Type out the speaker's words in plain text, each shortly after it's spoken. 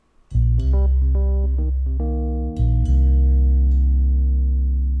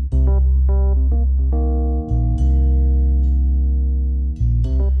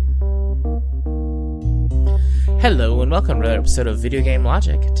Hello and welcome to another episode of Video Game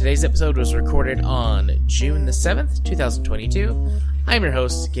Logic. Today's episode was recorded on June the 7th, 2022. I'm your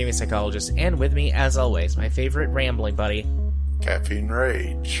host, gaming psychologist, and with me, as always, my favorite rambling buddy, Caffeine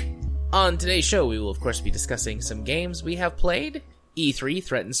Rage. On today's show, we will of course be discussing some games we have played. E3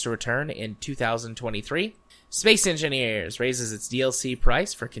 threatens to return in 2023. Space Engineers raises its DLC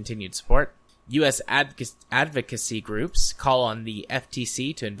price for continued support. U.S. advocacy groups call on the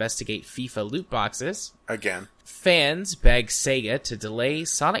FTC to investigate FIFA loot boxes. Again. Fans beg Sega to delay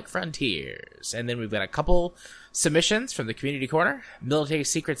Sonic Frontiers. And then we've got a couple submissions from the Community Corner. Military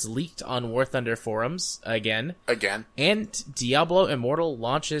secrets leaked on War Thunder forums. Again. And Diablo Immortal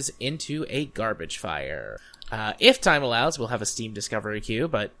launches into a garbage fire. If time allows, we'll have a Steam Discovery queue,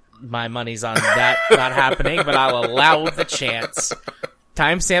 but my money's on that not happening, but I'll allow the chance.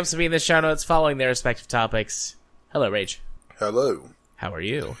 Timestamps will be in the show notes following their respective topics. Hello, Rage. Hello. How are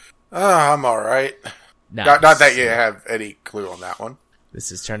you? I'm alright. Nice. Not that you have any clue on that one.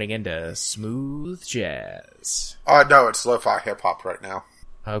 This is turning into smooth jazz. Oh, no, it's lo-fi hip-hop right now.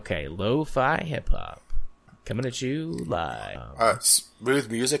 Okay, lo-fi hip-hop. Coming at you live.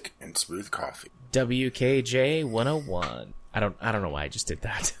 Smooth music and smooth coffee. WKJ 101. I don't know why I just did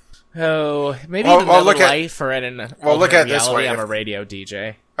that. Oh, maybe in another life or in an look at this reality, way. I'm a radio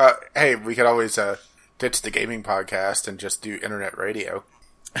DJ. Hey, we could always ditch the gaming podcast and just do internet radio.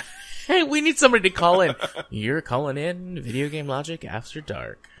 Hey, we need somebody to call in. You're calling in Video Game Logic After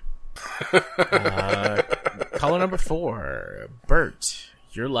Dark. Caller number 4, Bert.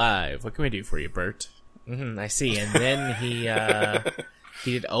 You're live. What can we do for you, Bert? I see. And then he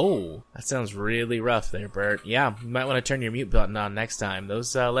did. Oh, that sounds really rough there, Bert. Yeah, you might want to turn your mute button on next time. Those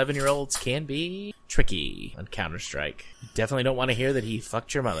 11-year-olds can be tricky on Counter-Strike. You definitely don't want to hear that he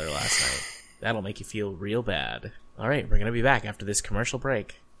fucked your mother last night. That'll make you feel real bad. All right, we're gonna be back after this commercial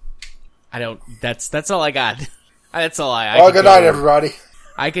break. That's all I got. That's all I well, good night, everybody.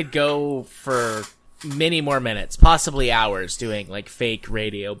 I could go for many more minutes, possibly hours, doing like fake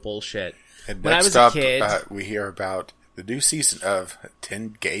radio bullshit. And when I was next a kid, we hear about the new season of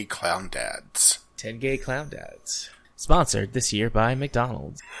 10 Gay Clown Dads. 10 Gay Clown Dads. Sponsored this year by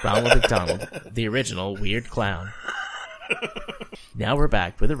McDonald's. Ronald McDonald, the original weird clown. Now we're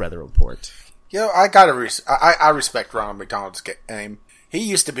back with a weather report. Yo, I respect Ronald McDonald's game. He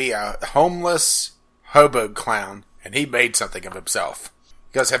used to be a homeless hobo clown, and he made something of himself.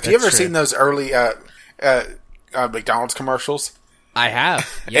 Because have you ever seen those early McDonald's commercials? I have.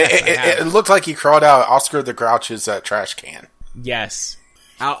 Yes, I have. It looked like he crawled out of Oscar the Grouch's trash can. Yes.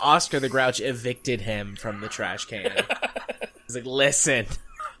 How Oscar the Grouch evicted him from the trash can. He's like, listen,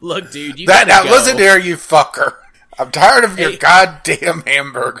 look, dude, you gotta go. Listen here, you fucker. I'm tired of your goddamn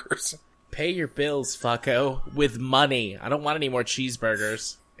hamburgers. Pay your bills, fucko, with money. I don't want any more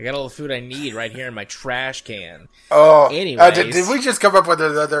cheeseburgers. I got all the food I need right here in my trash can. Oh, anyways, did we just come up with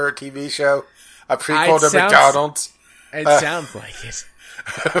another TV show? A prequel to McDonald's? It sounds like it.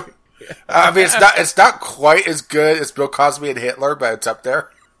 I mean, it's not quite as good as Bill Cosby and Hitler, but it's up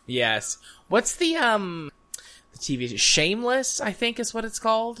there. Yes. What's the TV show? Shameless, I think is what it's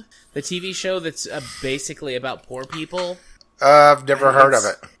called. The TV show that's basically about poor people. I've never heard of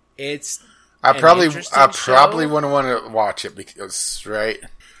it. I probably wouldn't want to watch it because, right?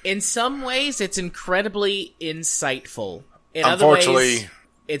 In some ways, it's incredibly insightful. In Unfortunately, other ways,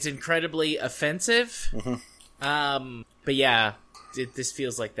 it's incredibly offensive. Mm-hmm. But yeah, this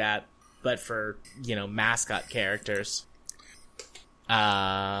feels like that, but for, mascot characters. But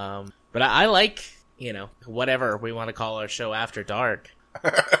I like, whatever we want to call our show After Dark.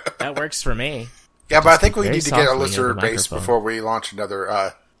 That works for me. Yeah, but I think we need to get a listener base before we launch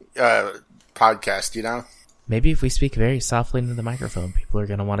another podcast, Maybe if we speak very softly into the microphone, people are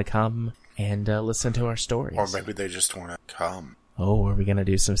going to want to come and listen to our stories. Or maybe they just want to come. Oh, are we going to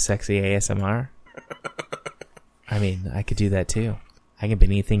do some sexy ASMR? I mean, I could do that too. I can be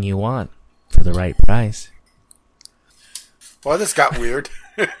anything you want for the right price. Well, this got weird.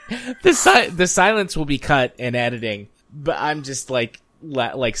 The silence will be cut in editing, but I'm just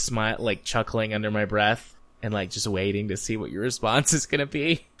chuckling under my breath and just waiting to see what your response is going to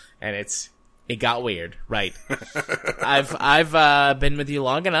be. And it got weird, right? I've been with you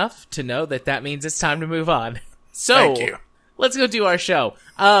long enough to know that means it's time to move on. So, thank you. Let's go do our show.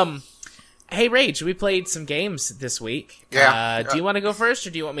 Hey, Rage, we played some games this week. Yeah. Do you want to go first, or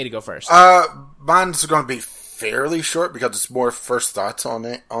do you want me to go first? Mine's going to be fairly short because it's more first thoughts on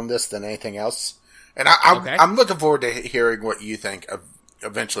this than anything else. And I'm looking forward to hearing what you think of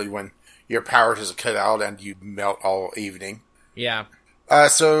eventually when your power is cut out and you melt all evening. Yeah.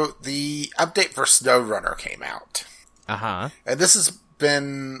 So the update for SnowRunner came out. Uh-huh. And this has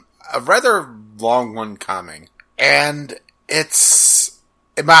been a rather long one coming. and it's,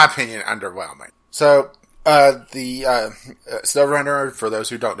 in my opinion, underwhelming. So, the SnowRunner, for those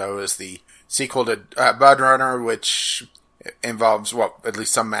who don't know, is the sequel to MudRunner, which involves, well, at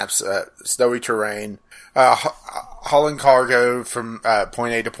least some maps, snowy terrain, hauling cargo from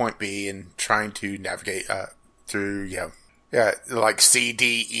point A to point B, and trying to navigate through, like C,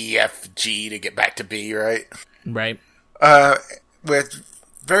 D, E, F, G to get back to B, right? Right. With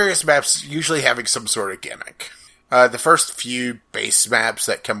various maps usually having some sort of gimmick. The first few base maps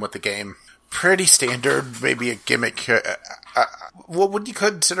that come with the game, pretty standard, maybe a gimmick. What would you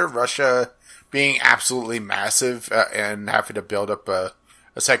consider Russia being absolutely massive and having to build up a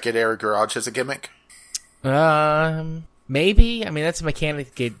secondary garage as a gimmick? Maybe. I mean, that's a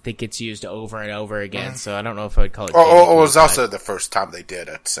mechanic that gets used over and over again, so I don't know if I would call it... It was also the first time they did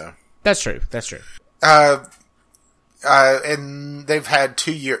it, so... That's true. And they've had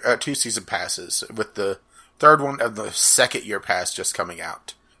 2 season passes, with the third one of the second year pass just coming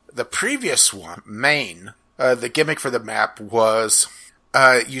out. The previous one, Maine, the gimmick for the map was,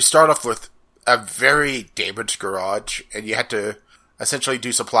 you start off with a very damaged garage, and you had to essentially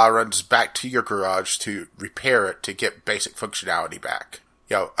do supply runs back to your garage to repair it to get basic functionality back.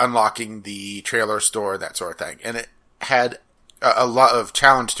 Unlocking the trailer store, that sort of thing. And it had a lot of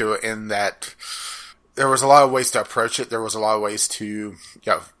challenge to it in that there was a lot of ways to approach it. There was a lot of ways to,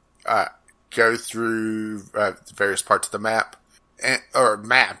 go through various parts of the map. Or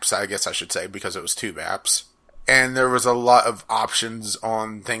maps, I guess I should say, because it was 2 maps. And there was a lot of options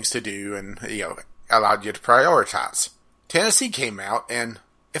on things to do and, allowed you to prioritize. Tennessee came out, and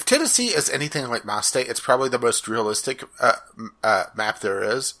if Tennessee is anything like my state, it's probably the most realistic map there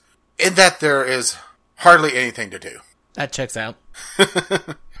is, in that there is hardly anything to do. That checks out.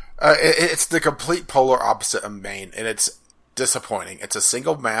 It's the complete polar opposite of Maine, and it's disappointing. It's a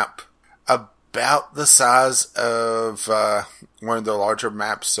single map, about the size of one of the larger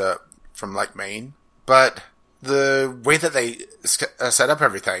maps from like Maine, but the way that they set up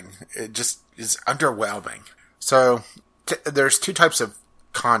everything, it just is underwhelming. So there's 2 types of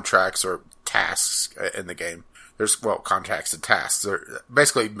contracts or tasks in the game. There's, contracts and tasks. They're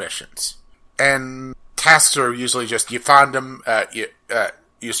basically missions, and tasks are usually just you find them,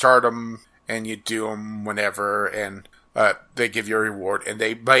 you start them, and you do them whenever, and they give you a reward, and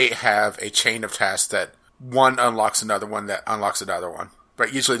they may have a chain of tasks that one unlocks another one that unlocks another one,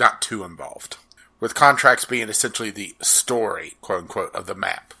 but usually not 2 involved. With contracts being essentially the story, quote unquote, of the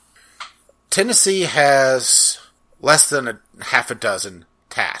map. Tennessee has less than half a dozen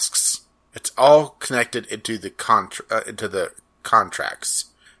tasks. It's all connected into the contracts,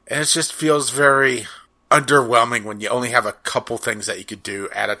 and it just feels very underwhelming when you only have a couple things that you could do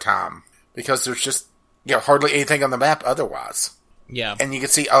at a time, because there's just hardly anything on the map otherwise. Yeah. And you can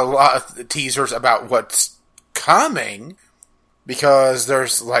see a lot of teasers about what's coming, because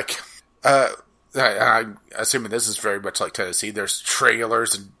there's I'm assuming this is very much like Tennessee, there's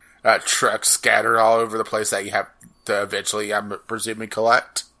trailers and trucks scattered all over the place that you have to eventually, I'm presuming,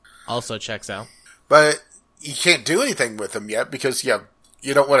 collect. Also checks out. But you can't do anything with them yet, because you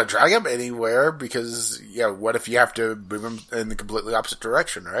don't want to drag them anywhere, because, what if you have to move them in the completely opposite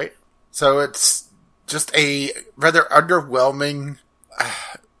direction, right? So it's just a rather underwhelming,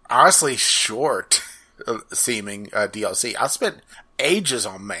 honestly short seeming DLC. I spent ages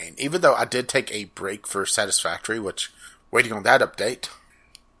on Maine, even though I did take a break for Satisfactory, which, waiting on that update.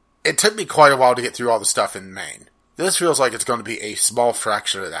 It took me quite a while to get through all the stuff in Maine. This feels like it's going to be a small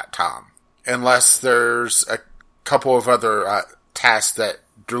fraction of that time, unless there's a couple of other tasks that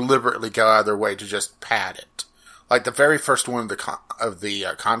deliberately go out of their way to just pad it. Like the very first one of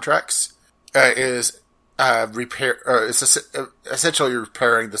the contracts is essentially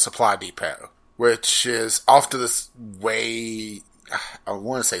repairing the supply depot, which is off to this way, I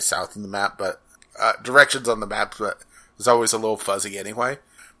want to say south in the map, but directions on the map is always a little fuzzy anyway.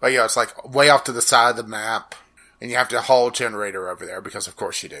 But it's like way off to the side of the map, and you have to haul a generator over there, because of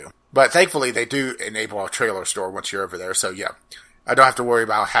course you do. But thankfully they do enable a trailer store once you're over there, so I don't have to worry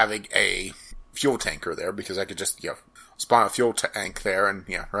about having a fuel tanker there, because I could just, spawn a fuel tank there, and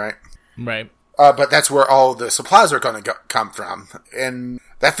right? Right. But that's where all the supplies are going to come from, and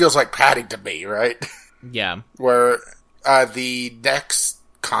that feels like padding to me, right? Yeah. Where the next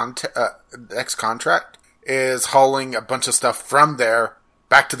contract is hauling a bunch of stuff from there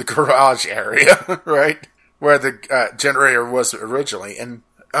back to the garage area, right? Where the generator was originally, and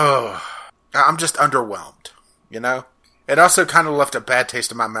I'm just underwhelmed, It also kind of left a bad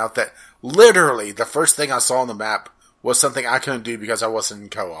taste in my mouth that literally the first thing I saw on the map was something I couldn't do because I wasn't in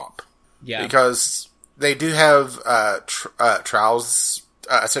co-op. Yeah. Because they do have trials,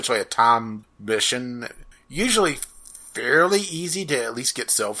 essentially a time mission. usually fairly easy to at least get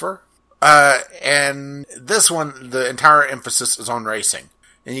silver. And this one, the entire emphasis is on racing.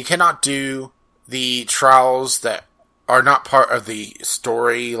 And you cannot do the trials that are not part of the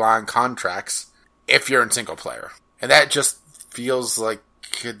storyline contracts if you're in single player. And that just feels like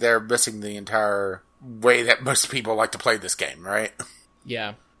they're missing the entire way that most people like to play this game, right?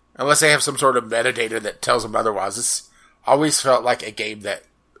 Yeah. Unless they have some sort of metadata that tells them otherwise. It's always felt like a game that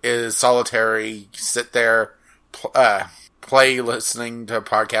is solitary, sit there, play listening to a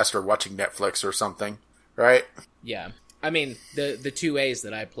podcast or watching Netflix or something, right? Yeah. I mean, the two ways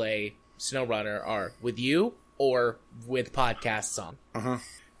that I play SnowRunner are with you or with podcasts on. Mm-hmm.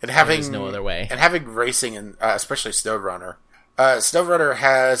 And having there's no other way. And having racing, and especially SnowRunner. SnowRunner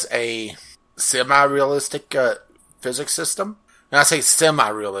has a semi-realistic physics system. And I say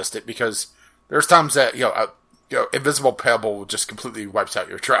semi-realistic because there's times that invisible pebble just completely wipes out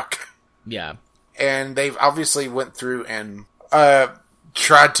your truck. Yeah. And they've obviously went through and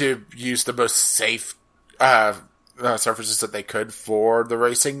tried to use the most safe surfaces that they could for the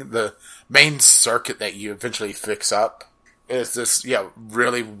racing. The main circuit that you eventually fix up is this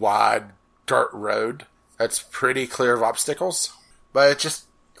really wide dirt road that's pretty clear of obstacles. But it just,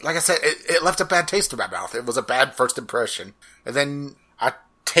 like I said, it left a bad taste in my mouth. It was a bad first impression. And then I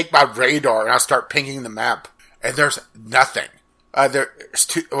take my radar and I start pinging the map, and there's nothing. There's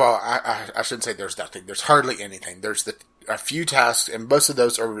I shouldn't say there's nothing. There's hardly anything. There's a few tasks, and most of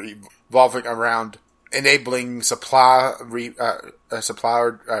those are revolving around enabling supply repair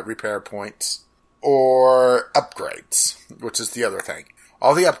points or upgrades, which is the other thing.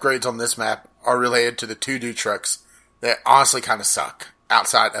 All the upgrades on this map are related to the two new trucks that honestly kind of suck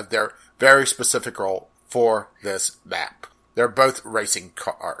outside of their very specific role for this map. They're both racing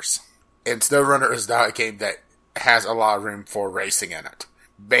cars. And SnowRunner is not a game that has a lot of room for racing in it.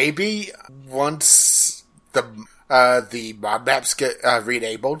 Maybe once the mod maps get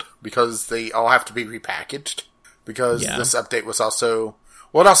re-enabled, because they all have to be repackaged. Because this update was also...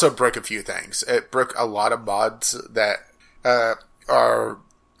 Well, it also broke a few things. It broke a lot of mods that are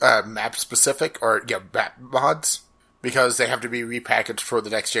map-specific, or map mods, because they have to be repackaged for the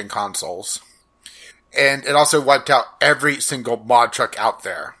next-gen consoles. And it also wiped out every single mod truck out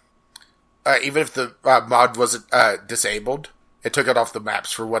there. Even if the mod wasn't disabled, it took it off the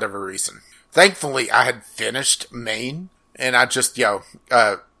maps for whatever reason. Thankfully, I had finished main, and I just,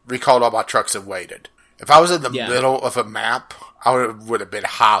 recalled all my trucks and waited. If I was in the middle of a map, I would have been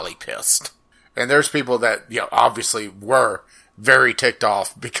highly pissed. And there's people that, obviously were very ticked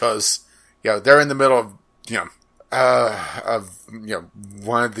off because, they're in the middle of,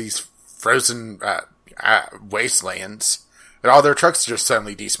 one of these frozen wastelands, and all their trucks just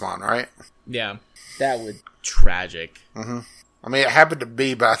suddenly despawn, right? Yeah, that would tragic. Mm-hmm. I mean, it happened to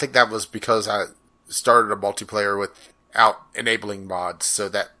me, but I think that was because I started a multiplayer without enabling mods, so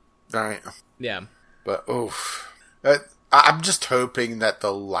that, right? Yeah. But, oof. I'm just hoping that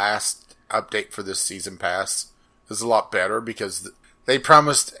the last update for this season pass is a lot better, because they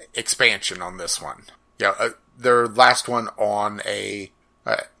promised expansion on this one. Their last one on the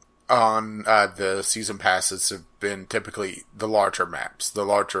season passes have been typically the larger maps, the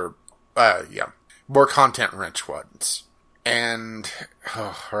larger, more content-rich ones. And,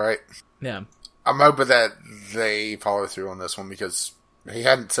 right? Yeah. I'm hoping that they follow through on this one, because he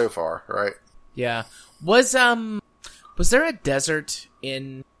hadn't so far, right? Yeah. Was there a desert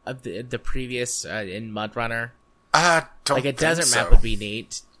in the previous, in MudRunner? I don't think like a desert so. map would be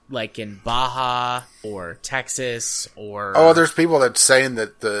neat. Like in Baja or Texas or... Oh, there's people that's saying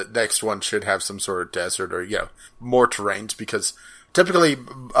that the next one should have some sort of desert or, more terrains, because typically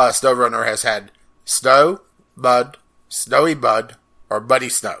SnowRunner has had snow, mud, snowy mud, or muddy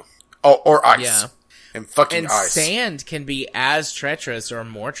snow. Oh, or ice. Yeah. And fucking and ice. Sand can be as treacherous or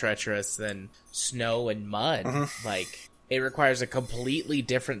more treacherous than snow and mud. Mm-hmm. Like, it requires a completely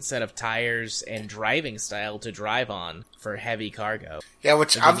different set of tires and driving style to drive on for heavy cargo. Yeah,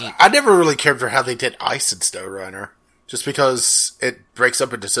 which I never really cared for how they did ice in SnowRunner. Just because it breaks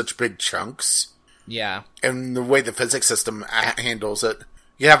up into such big chunks. Yeah. And the way the physics system handles it,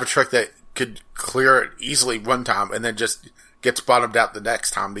 you have a truck that could clear it easily one time and then just gets bottomed out the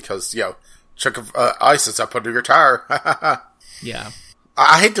next time because, chunk of ice is up under your tire. Yeah.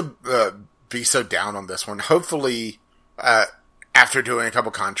 I hate to be so down on this one. Hopefully, after doing a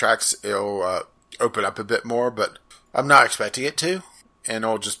couple contracts, it'll open up a bit more, but I'm not expecting it to. And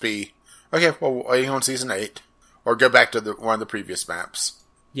it'll just be, okay, well, waiting on Season 8. Or go back to one of the previous maps.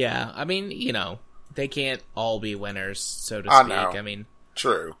 Yeah, I mean, they can't all be winners, so to speak. I mean,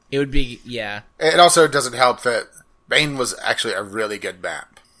 true. It would be, yeah. It also doesn't help that Maine was actually a really good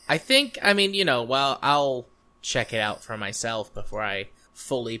map. I think, I mean, well, I'll check it out for myself before I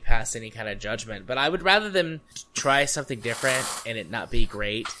fully pass any kind of judgment, but I would rather them try something different and it not be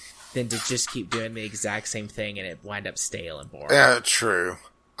great than to just keep doing the exact same thing and it wind up stale and boring. Yeah, true.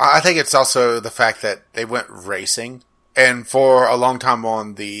 I think it's also the fact that they went racing, and for a long time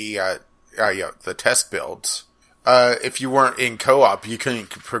on the test builds, if you weren't in co-op, you couldn't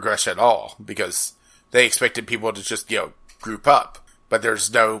progress at all because they expected people to just, group up. But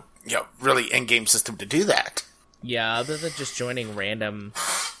there's no, really in-game system to do that. Yeah, other than just joining random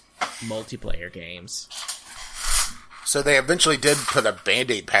multiplayer games. So they eventually did put a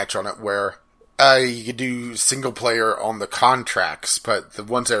Band-Aid patch on it where you could do single player on the contracts, but the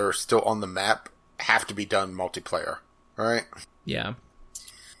ones that are still on the map have to be done multiplayer. Right? Yeah.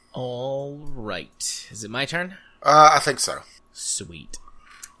 All right. Is it my turn? I think so. Sweet.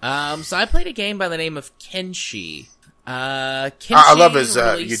 So I played a game by the name of Kenshi. Kenshi I love his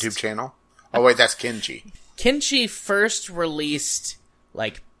YouTube channel. Oh wait, that's Kenji. Kenshi first released,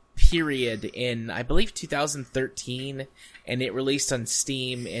 period, in, I believe, 2013, and it released on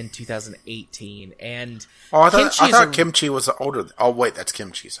Steam in 2018, and... Oh, I thought Kimchi was older... Oh, wait, that's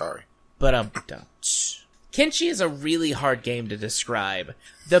Kimchi, sorry. But, Kenshi is a really hard game to describe.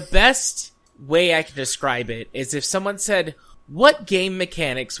 The best way I can describe it is if someone said, what game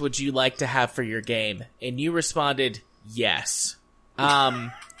mechanics would you like to have for your game? And you responded, yes.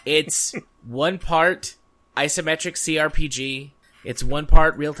 It's one part isometric CRPG, it's one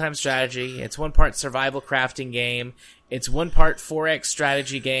part real-time strategy, it's one part survival crafting game, it's one part 4X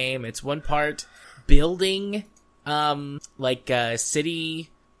strategy game, it's one part building, a city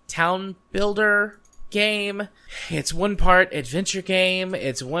town builder game, it's one part adventure game,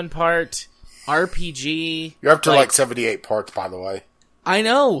 it's one part RPG. You're up to 78 parts, by the way. I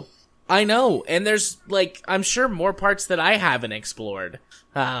know, and there's, I'm sure more parts that I haven't explored.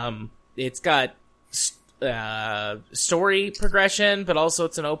 It's got story progression, but also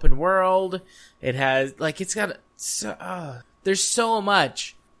it's an open world. It has, there's so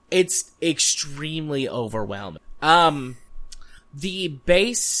much. It's extremely overwhelming. The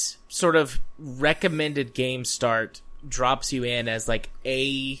base sort of recommended game start drops you in as,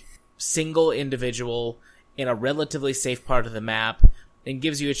 a single individual in a relatively safe part of the map and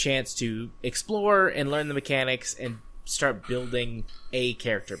gives you a chance to explore and learn the mechanics and start building a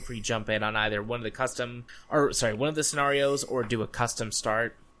character before you jump in on either one of the scenarios or do a custom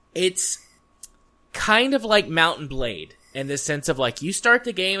start. It's kind of like Mount & Blade in the sense of you start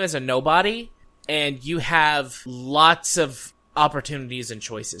the game as a nobody and you have lots of opportunities and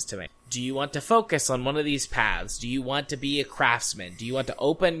choices to make. Do you want to focus on one of these paths? Do you want to be a craftsman? Do you want to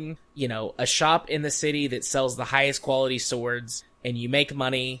open, a shop in the city that sells the highest quality swords and you make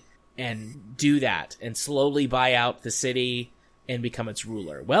money and do that and slowly buy out the city and become its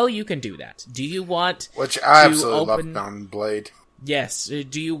ruler? Well, you can do that. Do you want Which I absolutely love Mount & Blade. Yes.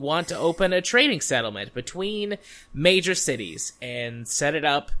 Do you want to open a trading settlement between major cities and set it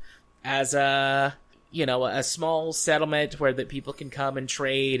up as a small settlement where that people can come and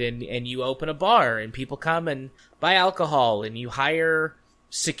trade and you open a bar and people come and buy alcohol and you hire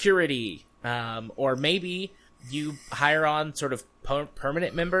security, or maybe you hire on sort of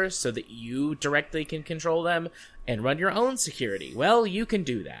permanent members so that you directly can control them and run your own security. Well, you can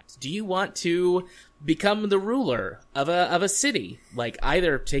do that. Do you want to become the ruler of a city,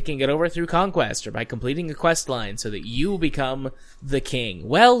 either taking it over through conquest or by completing a quest line so that you become the king?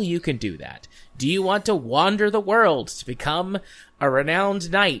 Well, you can do that. Do you want to wander the world to become a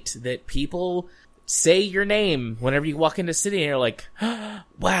renowned knight that people say your name whenever you walk into a city and you're like,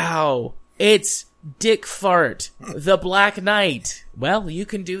 wow, it's Dick Fart, the Black Knight? Well, you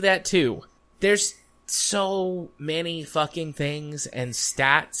can do that too. There's so many fucking things and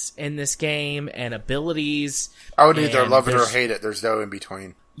stats in this game and abilities. I would either love it or hate it. There's no in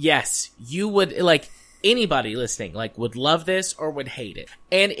between. Yes, you would, anybody listening, would love this or would hate it.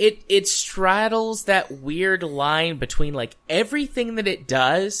 And it straddles that weird line between, everything that it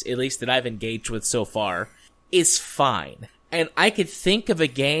does, at least that I've engaged with so far, is fine. And I could think of a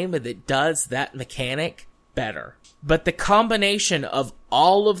game that does that mechanic better. But the combination of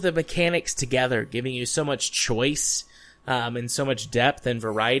all of the mechanics together, giving you so much choice, and so much depth and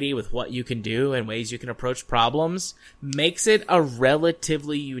variety with what you can do and ways you can approach problems, makes it a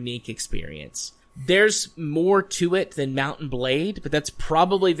relatively unique experience. There's more to it than Mount & Blade, but that's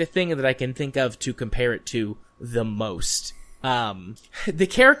probably the thing that I can think of to compare it to the most. The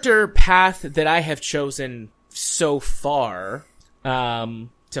character path that I have chosen so far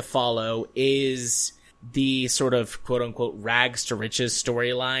to follow is the sort of quote-unquote rags to riches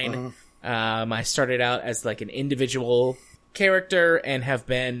storyline. I started out as an individual character and have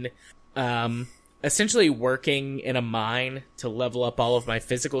been essentially working in a mine to level up all of my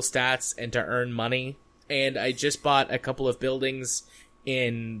physical stats and to earn money. And I just bought a couple of buildings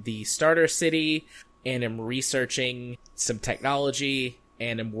in the starter city and am researching some technology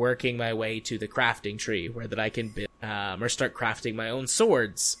and am working my way to the crafting tree where that I can build, or start crafting my own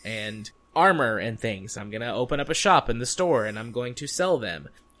swords and armor and things. I'm going to open up a shop in the store and I'm going to sell them.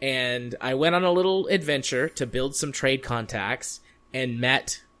 And I went on a little adventure to build some trade contacts and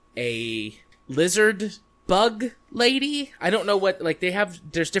met a lizard bug lady. I don't know what, like,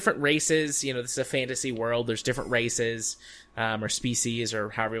 there's different races, you know, this is a fantasy world, there's different races, or species, or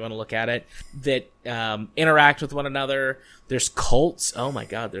however you want to look at it, that, interact with one another. There's cults. Oh my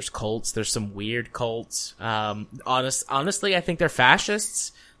god, there's cults. There's some weird cults. Honestly, I think they're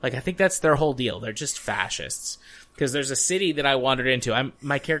fascists. Like, I think that's their whole deal. They're just fascists. Because there's a city that I wandered into.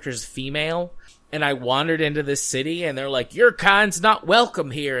 My character's female, and I wandered into this city, and they're like, your kind's not welcome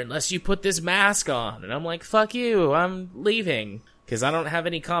here unless you put this mask on. And I'm like, fuck you, I'm leaving. Because I don't have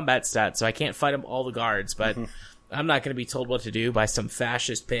any combat stats, so I can't fight all the guards, but I'm not going to be told what to do by some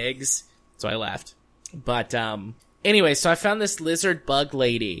fascist pigs. So I left. But, anyway, so I found this lizard bug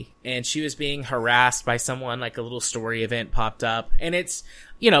lady, and she was being harassed by someone, like a little story event popped up, and it's,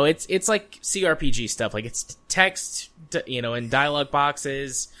 you know, it's like CRPG stuff, like it's text, you know, in dialogue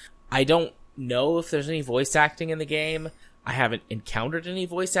boxes. I don't know if there's any voice acting in the game. I haven't encountered any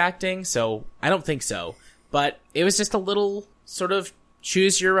voice acting, so I don't think so. But it was just a little sort of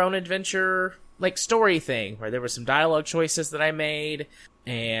choose your own adventure, like, story thing, where there were some dialogue choices that I made,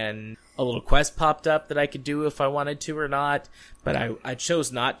 and a little quest popped up that I could do if I wanted to or not, but I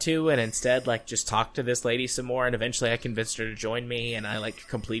chose not to, and instead, like, just talked to this lady some more, and eventually I convinced her to join me, and I, like,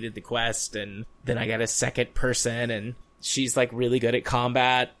 completed the quest, and then I got a second person, and she's, like, really good at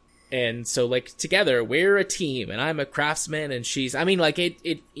combat, and so, like, together, we're a team, and I'm a craftsman, and she's, I mean, like,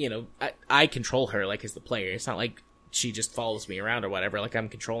 you know, I control her, like, as the player. It's not like she just follows me around or whatever, like I'm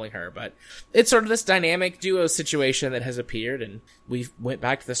controlling her, but it's sort of this dynamic duo situation that has appeared, and we went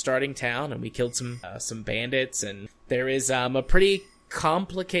back to the starting town and we killed some bandits, and there is a pretty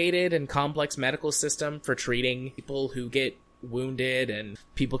complicated and complex medical system for treating people who get wounded, and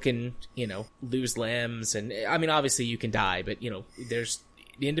people can, you know, lose limbs, and I mean, obviously you can die, but, you know, there's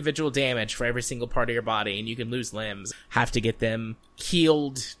individual damage for every single part of your body, and you can lose limbs, have to get them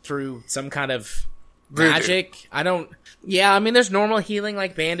healed through some kind of magic. I mean, there's normal healing,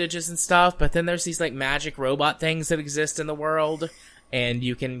 like bandages and stuff, but then there's these, like, magic robot things that exist in the world, and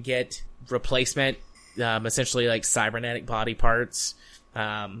you can get replacement, essentially, like, cybernetic body parts,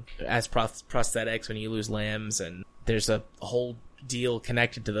 as prosthetics when you lose limbs, and there's a whole deal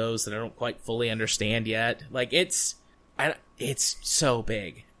connected to those that I don't quite fully understand yet. Like, it's so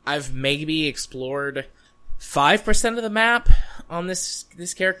big. I've maybe explored 5% of the map on this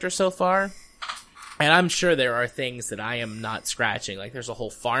character so far. And I'm sure there are things that I am not scratching. Like, there's a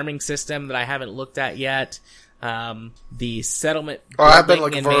whole farming system that I haven't looked at yet. The settlement... Oh, I've been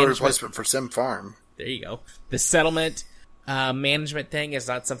looking for a replacement for Sim Farm. There you go. The settlement management thing is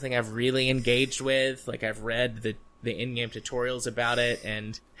not something I've really engaged with. Like, I've read the in-game tutorials about it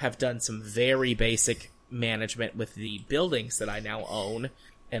and have done some very basic management with the buildings that I now own.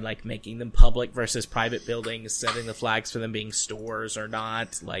 And, like, making them public versus private buildings, setting the flags for them being stores or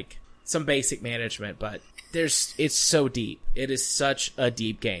not, like... some basic management, but it's so deep. It is such a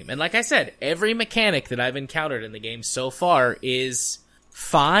deep game. And like I said, every mechanic that I've encountered in the game so far is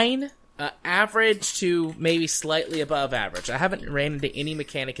fine, average to maybe slightly above average. I haven't ran into any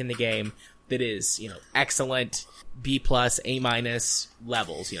mechanic in the game that is, you know, excellent, B+, A-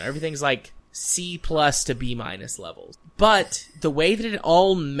 levels. You know, everything's like C+ to B- levels. But the way that it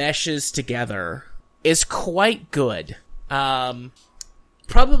all meshes together is quite good.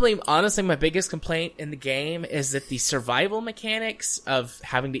 Probably, honestly, my biggest complaint in the game is that the survival mechanics of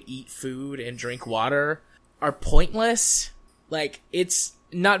having to eat food and drink water are pointless. Like, it's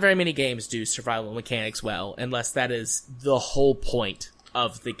not very many games do survival mechanics well, unless that is the whole point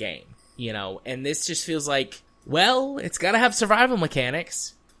of the game, you know? And this just feels like, well, it's gotta have survival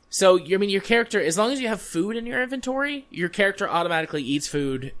mechanics. So, I mean, your character, as long as you have food in your inventory, your character automatically eats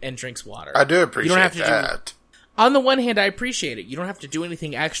food and drinks water. I do appreciate that. On the one hand, I appreciate it. You don't have to do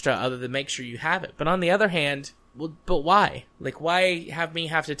anything extra other than make sure you have it. But on the other hand, well, but why? Like, why have me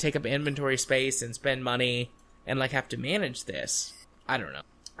have to take up inventory space and spend money and, like, have to manage this? I don't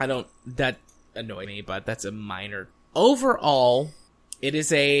know. That annoyed me, but that's a minor. Overall, it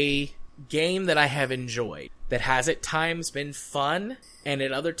is a game that I have enjoyed, that has at times been fun, and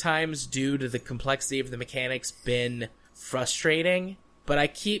at other times, due to the complexity of the mechanics, been frustrating. But I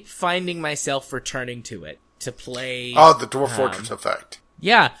keep finding myself returning to it. to play. Oh, the Dwarf Fortress effect.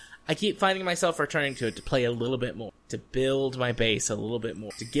 Yeah, I keep finding myself returning to it to play a little bit more, to build my base a little bit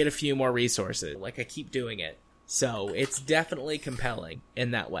more, to get a few more resources. Like, I keep doing it. So, it's definitely compelling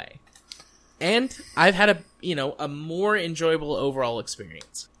in that way. And I've had a more enjoyable overall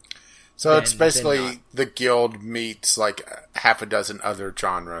experience. So it's basically the guild meets like half a dozen other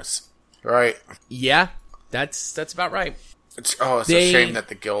genres, right? Yeah, that's about right. It's a shame that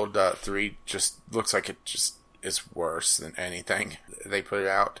the Guild 3 just looks like it just is worse than anything they put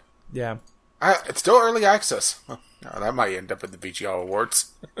out. Yeah. It's still early access. That might end up in the VGL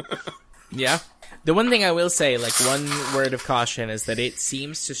Awards. Yeah. The one thing I will say, like, one word of caution is that it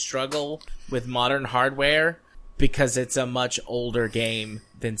seems to struggle with modern hardware because it's a much older game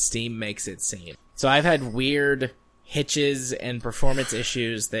than Steam makes it seem. So I've had weird hitches and performance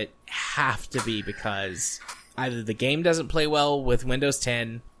issues that have to be because either the game doesn't play well with Windows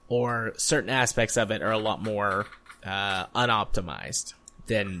 10 or certain aspects of it are a lot more unoptimized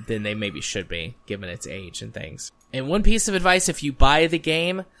than they maybe should be, given its age and things. And one piece of advice, if you buy the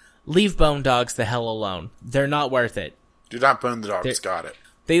game, leave Bone Dogs the hell alone. They're not worth it. Do not bone the dogs, got it.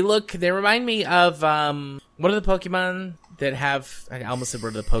 They remind me of, what are the Pokemon that have, I almost said what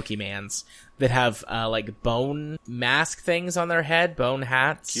are the Pokemans, that have, like, bone mask things on their head, bone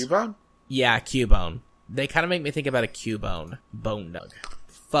hats? Cubone? Yeah, Cubone. They kind of make me think about a Cubone. Bone Dog.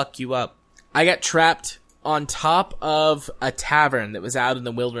 Fuck you up. I got trapped on top of a tavern that was out in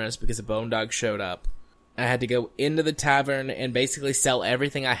the wilderness because a Bone Dog showed up. I had to go into the tavern and basically sell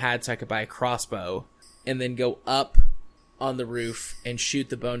everything I had so I could buy a crossbow, and then go up on the roof and shoot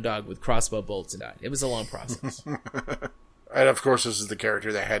the Bone Dog with crossbow bolts and die. It was a long process. And of course this is the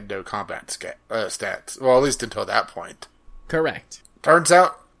character that had no combat stats. Well, at least until that point. Correct. Turns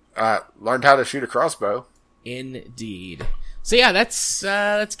out, learned how to shoot a crossbow. Indeed. So yeah, that's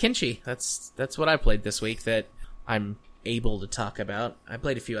Kenshi. That's what I played this week that I'm able to talk about. I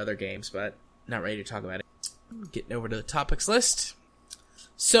played a few other games, but not ready to talk about it. Getting over to the topics list.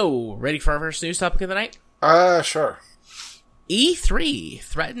 So, ready for our first news topic of the night? Sure. E3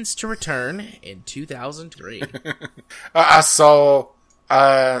 threatens to return in 2003. I saw,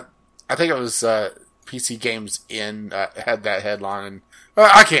 I think it was, PC Games had that headline, and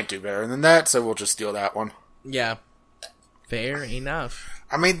I can't do better than that, so we'll just steal that one. Yeah. Fair enough.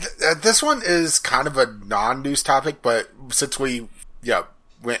 I mean, this one is kind of a non-news topic, but since we,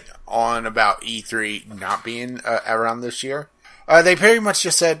 went on about E3 not being around this year, they pretty much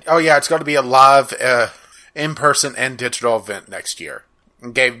just said, oh yeah, it's going to be a live, in-person and digital event next year.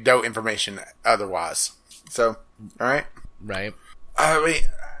 And gave no information otherwise. So, alright? Right. I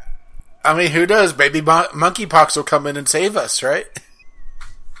mean, who knows? Maybe monkeypox will come in and save us, right?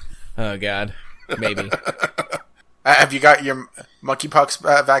 Oh god. Maybe. Have you got your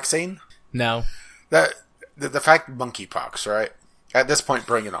monkeypox vaccine? No. The fact monkeypox, right? At this point,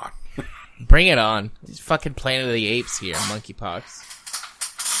 bring it on. Bring it on. It's fucking Planet of the Apes here, monkeypox.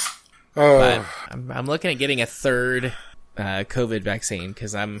 Oh. But I'm looking at getting a third COVID vaccine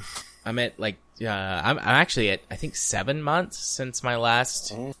because I'm at like I'm actually at I think 7 months since my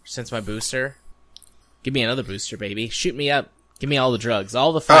booster. Give me another booster, baby. Shoot me up. Give me all the drugs,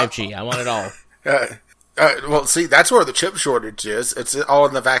 all the 5G. I want it all. Well, see, that's where the chip shortage is. It's all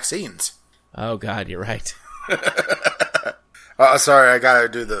in the vaccines. Oh God, you're right. Sorry, I gotta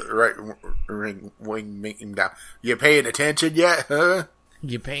do the right wing meeting down. You paying attention yet, huh?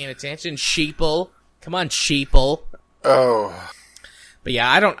 You paying attention, sheeple? Come on, sheeple. Oh. But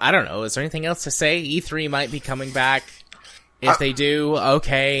yeah, I don't know. Is there anything else to say? E3 might be coming back. If they do,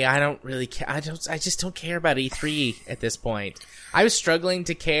 okay. I don't really care. I just don't care about E3 at this point. I was struggling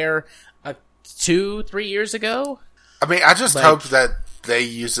to care 2-3 years ago. I mean, I just hope that they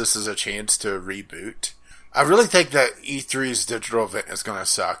use this as a chance to reboot. I really think that E3's digital event is going to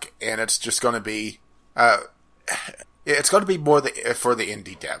suck, and it's just going to be, it's going to be more for the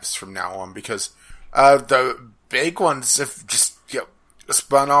indie devs from now on, because the big ones have just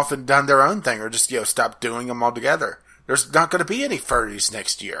spun off and done their own thing, or just stopped doing them altogether. There's not going to be any furries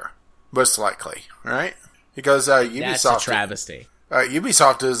next year, most likely, right? Because Ubisoft, that's a travesty.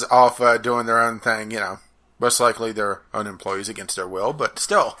 Ubisoft is off doing their own thing. Most likely their own employees against their will, but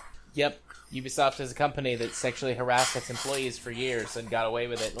still. Yep. Ubisoft is a company that sexually harassed its employees for years and got away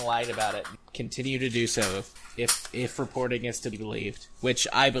with it and lied about it. Continue to do so if reporting is to be believed, which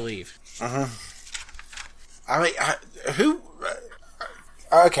I believe. Uh-huh. I mean, who?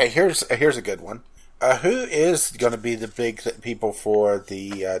 Okay, here's a good one. Who is going to be the big people for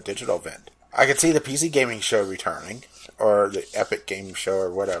the digital event? I could see the PC Gaming Show returning, or the Epic Game Show, or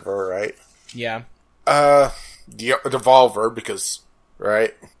whatever, right? Yeah. Devolver, because,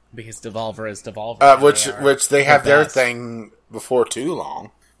 right? Because Devolver is Devolver. Which they have their thing before too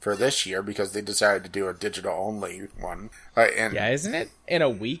long for this year because they decided to do a digital only one. And isn't it in a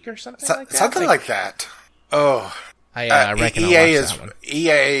week or something like that? Something like that. Oh, I reckon EA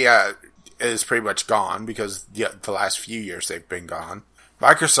is pretty much gone because the last few years they've been gone.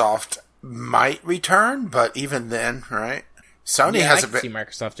 Microsoft might return, but even then, right? Sony hasn't been. See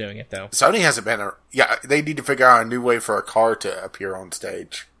Microsoft doing it though. Sony hasn't been. They need to figure out a new way for a car to appear on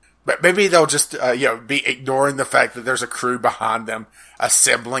stage. But maybe they'll just be ignoring the fact that there's a crew behind them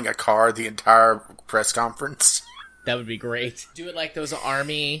assembling a car the entire press conference. That would be great. Do it like those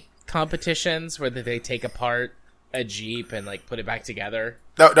army competitions where they take apart a Jeep and like put it back together.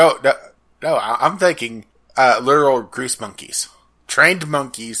 No. I'm thinking literal grease monkeys, trained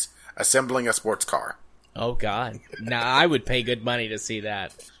monkeys assembling a sports car. Oh God! Nah, I would pay good money to see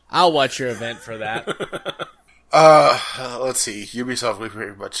that. I'll watch your event for that. Let's see. Ubisoft, we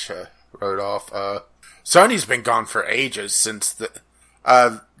pretty much wrote off. Sony's been gone for ages since the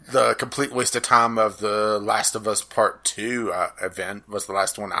complete waste of time of the Last of Us Part 2 event was the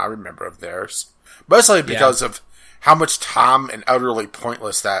last one I remember of theirs. Mostly because of how much time and utterly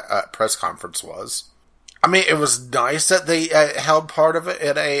pointless that press conference was. I mean, it was nice that they held part of it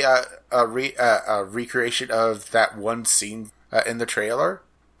in a recreation of that one scene in the trailer.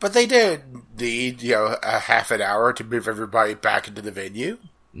 But they did need, a half an hour to move everybody back into the venue.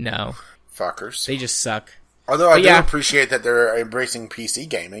 No. Fuckers. They just suck. Although I do appreciate that they're embracing PC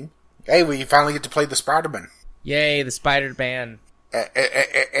gaming. Hey, we finally get to play the Spider-Man. Yay, the Spider-Man.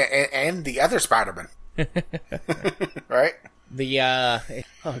 And the other Spider-Man. Right?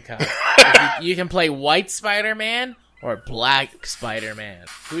 Oh God. You can play White Spider-Man or Black Spider-Man.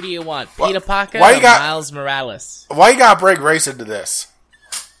 Who do you want? Peter Parker or Miles Morales? Why you gotta break race into this?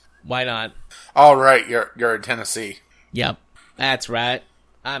 Why not? All right, you're in Tennessee. Yep, that's right.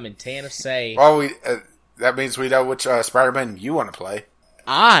 I'm in Tennessee. Well, that means we know which Spider-Man you want to play.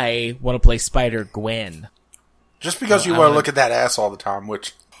 I want to play Spider-Gwen. Just because you want to look at that ass all the time,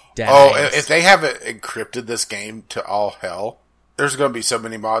 which... if they haven't encrypted this game to all hell, there's going to be so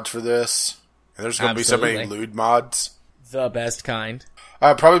many mods for this. And there's going to be so many lewd mods. The best kind.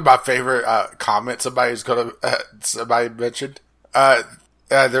 Probably my favorite comment somebody mentioned.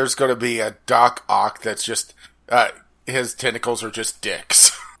 There's going to be a Doc Ock that's just... his tentacles are just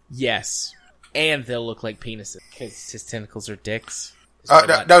dicks. Yes. And they'll look like penises. Because his tentacles are dicks.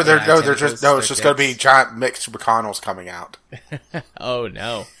 It's just going to be giant mixed McConnells coming out. Oh,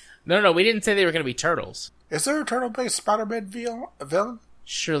 no. No, we didn't say they were going to be turtles. Is there a turtle-based Spider-Man villain?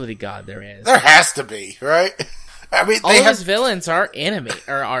 Surely to God there is. There has to be, right? I mean, all his villains are enemies,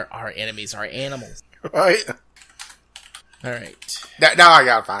 are animals. Right? Alright. Now I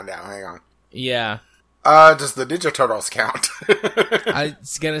gotta find out, hang on. Yeah. Does the Ninja Turtles count? I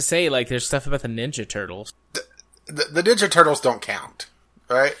was gonna say, there's stuff about the Ninja Turtles. The Ninja Turtles don't count,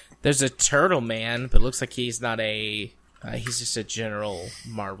 right? There's a Turtle Man, but looks like he's not he's just a general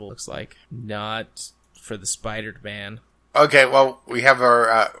Marvel, looks like. Not for the Spider-Man. Okay, well, we have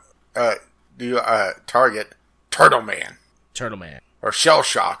our new target, Turtle Man. Turtle Man. Or Shell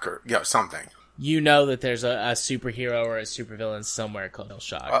Shock, or, something. You know that there's a superhero or a supervillain somewhere called Shell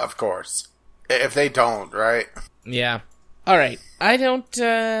Shock. Of course. If they don't, right? Yeah. Alright. I don't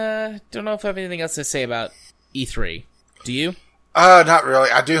know if I have anything else to say about E3. Do you? Not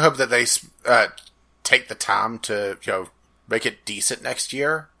really. I do hope that they take the time to, make it decent next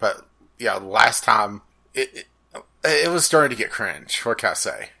year. But, last time, it was starting to get cringe. What can I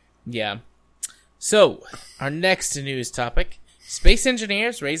say? Yeah. So, our next news topic. Space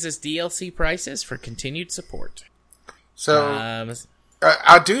Engineers raises DLC prices for continued support. So,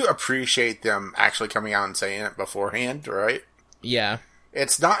 I do appreciate them actually coming out and saying it beforehand, right? Yeah.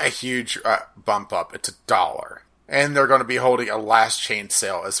 It's not a huge bump up. It's $1. And they're going to be holding a last chain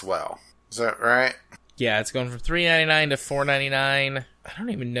sale as well. Is that right? Yeah, it's going from $3.99 to $4.99. I don't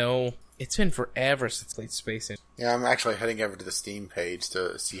even know. It's been forever since played Space Engineers. Yeah, I'm actually heading over to the Steam page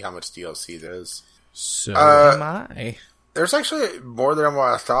to see how much DLC there is. So am I. There's actually more than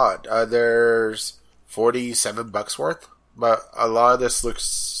what I thought. There's $47 worth, but a lot of this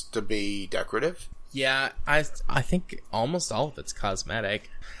looks to be decorative. Yeah, I think almost all of it's cosmetic.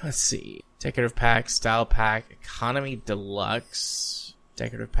 Let's see. Decorative pack, style pack, economy deluxe,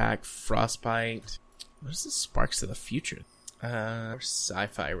 decorative pack, frostbite. What is this? Sparks of the Future?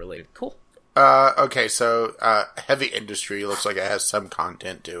 Sci-fi related. Cool. Okay, so heavy industry looks like it has some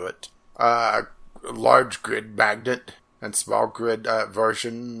content to it. Large grid magnet and small grid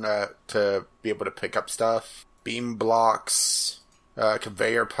version to be able to pick up stuff. Beam blocks,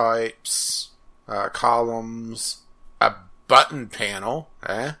 conveyor pipes, columns, a button panel.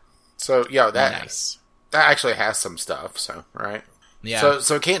 So, that nice. That actually has some stuff, so, right? Yeah.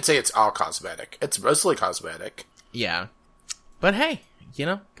 So can't say it's all cosmetic. It's mostly cosmetic. Yeah. But hey,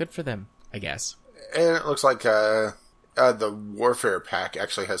 good for them, I guess. And it looks like the Warfare pack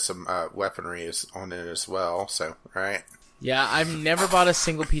actually has some weaponry on it as well, so, right? Yeah, I've never bought a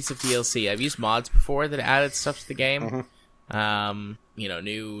single piece of DLC. I've used mods before that added stuff to the game. Mm-hmm.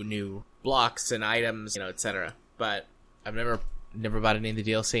 New blocks and items, etc. But I've never bought any of the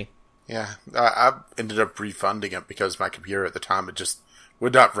DLC. Yeah, I ended up refunding it because my computer at the time, it just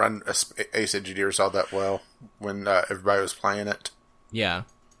would not run Ace Engineers all that well when everybody was playing it. Yeah.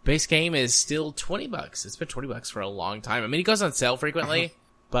 Base game is still $20. It's been $20 for a long time. I mean, it goes on sale frequently,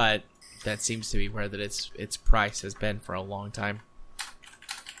 but that seems to be where its price has been for a long time.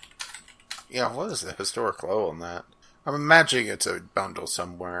 Yeah, what is the historic low on that? I'm imagining it's a bundle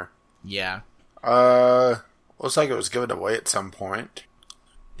somewhere. Yeah. Looks like it was given away at some point.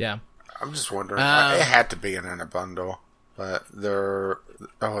 Yeah. I'm just wondering. It had to be in a bundle, but there's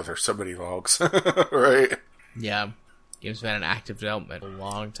so many logs, right? Yeah. Game's been in active development a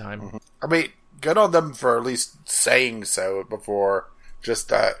long time. Mm-hmm. I mean, good on them for at least saying so before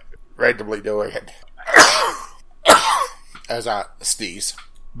just randomly doing it. As I sneeze.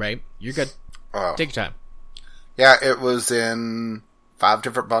 Right. You're good. Take your time. Yeah, it was in 5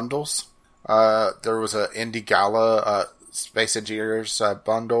 different bundles. There was a Indie Gala Space Engineers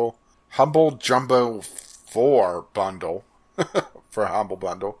bundle. Humble Jumbo 4 bundle. For a Humble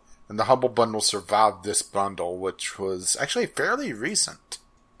Bundle. And the Humble Bundle survived this bundle, which was actually fairly recent.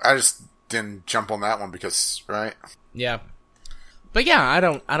 I just didn't jump on that one because, right? Yeah. But yeah, I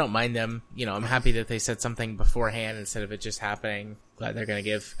don't mind them. I'm happy that they said something beforehand instead of it just happening. Glad they're going to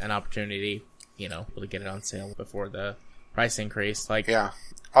give an opportunity, to get it on sale before the price increase. Yeah.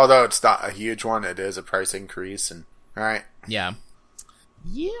 Although it's not a huge one, it is a price increase, and, right? Yeah.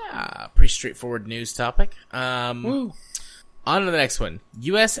 Yeah. Pretty straightforward news topic. Woo. On to the next one.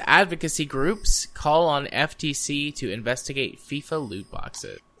 U.S. advocacy groups call on FTC to investigate FIFA loot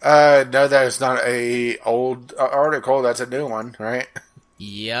boxes. No, that is not a old article. That's a new one, right?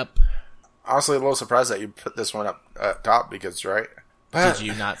 Yep. Honestly, a little surprised that you put this one up top because, right? Did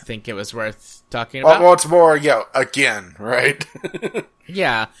you not think it was worth talking about? Well, it's more, again, right?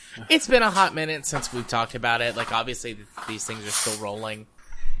 Yeah. It's been a hot minute since we've talked about it. Like, obviously, these things are still rolling.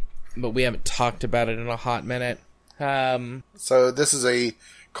 But we haven't talked about it in a hot minute. So this is a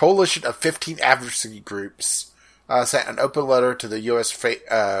coalition of 15 advocacy groups sent an open letter to the U.S.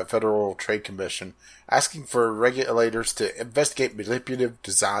 Federal Trade Commission asking for regulators to investigate manipulative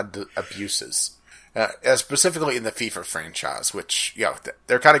design abuses, specifically in the FIFA franchise, which,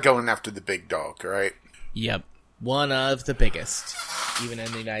 they're kind of going after the big dog, right? Yep. One of the biggest, even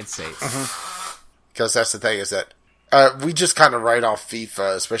in the United States. Because that's the thing is that we just kind of write off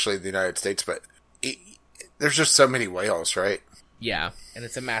FIFA, especially in the United States, but there's just so many whales, right? Yeah, and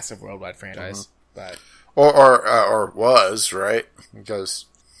it's a massive worldwide franchise, but or was, right? Because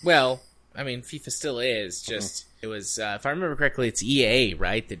I mean, FIFA still is. Just it was, if I remember correctly, it's EA,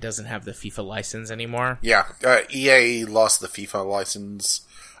 right? That doesn't have the FIFA license anymore. Yeah, EA lost the FIFA license,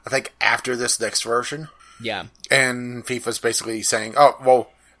 I think, after this next version. Yeah, and FIFA's basically saying, "Oh, well,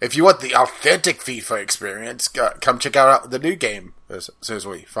 if you want the authentic FIFA experience, come check out the new game as soon as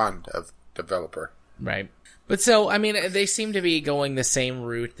we find a developer." Right. But so, I mean, they seem to be going the same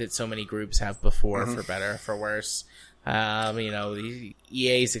route that so many groups have before, for better or for worse. The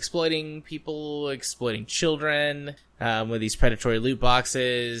EA's exploiting people, exploiting children, with these predatory loot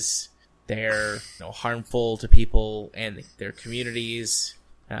boxes. They're, harmful to people and their communities.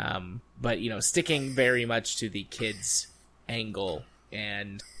 But, sticking very much to the kids angle.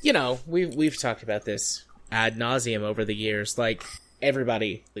 And, we've talked about this ad nauseum over the years. Like,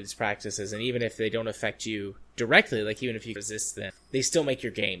 everybody these practices, and even if they don't affect you directly, like even if you resist them, they still make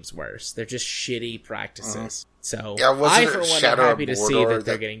your games worse. They're just shitty practices. So I, for one, am happy to see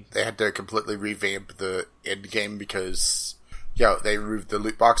that they had to completely revamp the end game because they removed the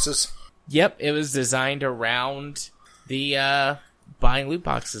loot boxes. Yep, it was designed around the buying loot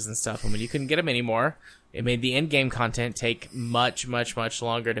boxes and stuff, and when you couldn't get them anymore, it made the end game content take much, much, much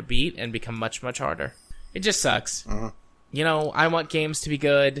longer to beat and become much, much harder. It just sucks. I want games to be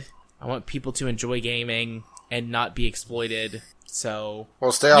good. I want people to enjoy gaming and not be exploited. So,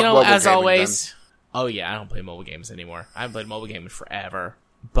 well, stay off mobile as gaming, always. Then. Oh yeah, I don't play mobile games anymore. I haven't played mobile gaming forever.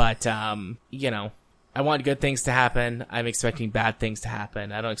 But I want good things to happen. I'm expecting bad things to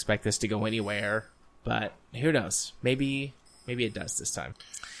happen. I don't expect this to go anywhere. But who knows? Maybe it does this time.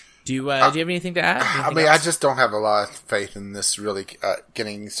 Do you have anything to add? Anything else? I just don't have a lot of faith in this really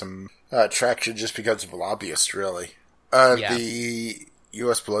getting some traction just because of lobbyists, really. The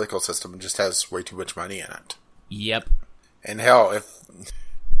U.S. political system just has way too much money in it. Yep. And hell, if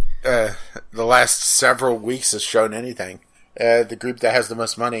the last several weeks has shown anything, the group that has the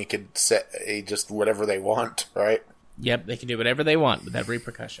most money could set just whatever they want, right? Yep, they can do whatever they want without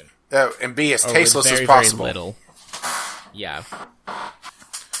repercussion. And be as tasteless as possible. Very little. Yeah.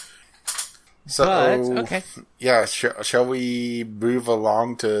 So, but, okay. Yeah, shall we move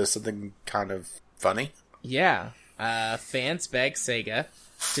along to something kind of funny? Yeah. Fans beg Sega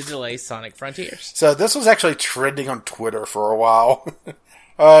to delay Sonic Frontiers. So this was actually trending on Twitter for a while.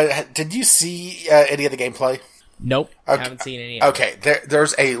 Did you see any of the gameplay? Nope, okay. Haven't seen any of it. Okay,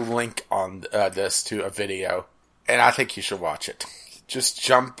 there's a link on this to a video, and I think you should watch it. Just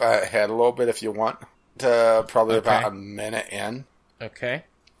jump ahead a little bit if you want, to probably about a minute in. Okay.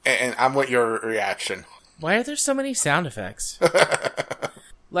 And I want your reaction. Why are there so many sound effects?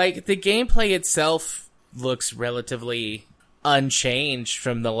 Like, the gameplay itself looks relatively unchanged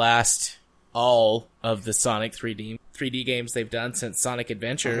from the last all of the Sonic 3D games they've done since Sonic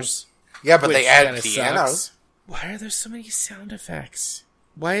Adventures. Mm-hmm. Yeah, but they added piano. Sucks. Why are there so many sound effects?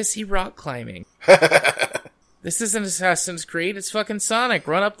 Why is he rock climbing? This isn't Assassin's Creed, it's fucking Sonic.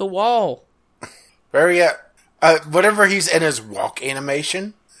 Run up the wall. Whenever he's in his walk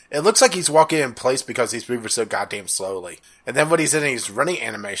animation, it looks like he's walking in place because he's moving so goddamn slowly. And then when he's in his running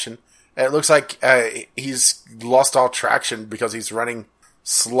animation, it looks like he's lost all traction because he's running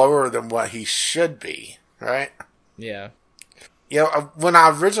slower than what he should be, right? Yeah. You know, when I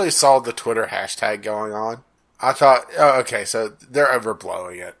originally saw the Twitter hashtag going on, I thought, oh, okay, so they're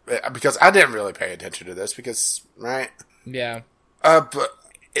overblowing it. Because I didn't really pay attention to this, because, right? Yeah. But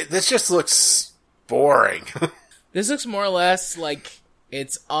this just looks boring. This looks more or less like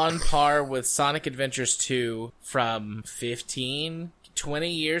it's on par with Sonic Adventures 2 from 15, 20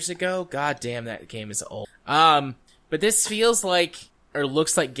 years ago. God damn, that game is old. But this feels like, or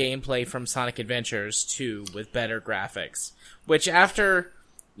looks like gameplay from Sonic Adventures 2 with better graphics. Which after,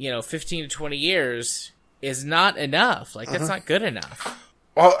 15 to 20 years is not enough. Like, that's not good enough.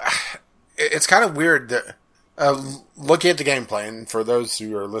 Well, it's kind of weird that, looking at the gameplay, and for those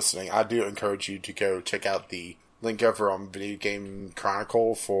who are listening, I do encourage you to go check out the link over on Video Game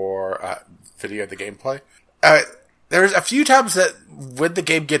Chronicle for video of the gameplay. There's a few times that when the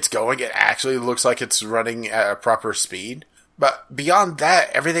game gets going, it actually looks like it's running at a proper speed. But beyond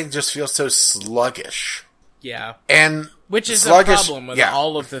that, everything just feels so sluggish. Yeah. And which is a problem with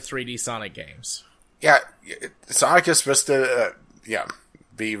all of the 3D Sonic games. Yeah, Sonic is supposed to,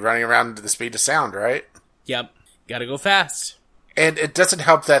 be running around at the speed of sound, right? Yep. Gotta go fast. And it doesn't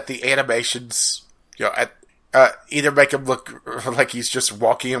help that the animations, either make him look like he's just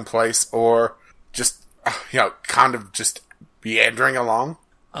walking in place or just, kind of just meandering along.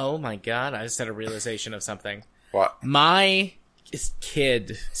 Oh my god, I just had a realization of something. What? My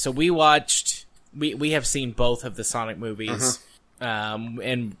kid, so we have seen both of the Sonic movies,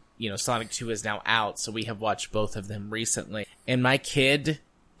 and, Sonic 2 is now out, so we have watched both of them recently. And my kid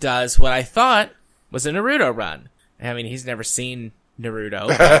does what I thought was a Naruto run. I mean, he's never seen Naruto,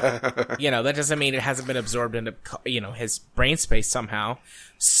 but, that doesn't mean it hasn't been absorbed into, his brain space somehow.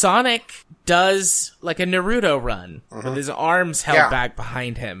 Sonic does like a Naruto run with his arms held back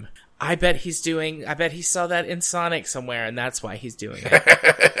behind him. I bet he saw that in Sonic somewhere, and that's why he's doing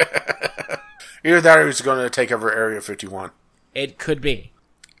it. Either that or he's going to take over Area 51. It could be.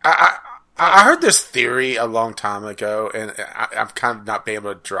 I heard this theory a long time ago, and I'm kind of not being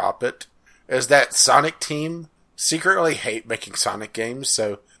able to drop it, is that Sonic Team secretly hate making Sonic games,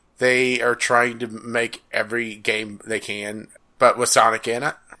 so they are trying to make every game they can, but with Sonic in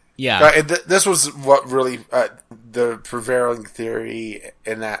it. Yeah. This was what really, the prevailing theory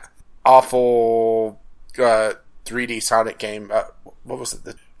in that awful 3D Sonic game, what was it,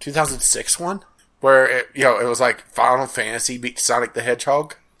 the 2006 one? Where, it was like Final Fantasy beat Sonic the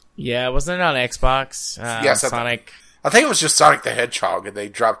Hedgehog. Yeah, wasn't it on Xbox? Yes, Sonic. I think it was just Sonic the Hedgehog, and they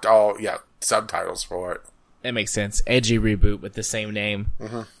dropped all, subtitles for it. That makes sense. Edgy reboot with the same name.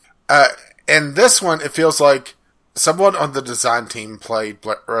 And this one, it feels like someone on the design team played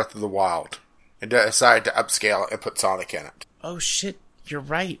Breath of the Wild and decided to upscale and put Sonic in it. Oh shit, you're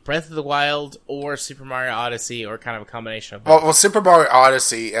right. Breath of the Wild or Super Mario Odyssey, or kind of a combination of both. Well, Super Mario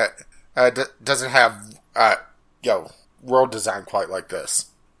Odyssey doesn't have world design quite like this.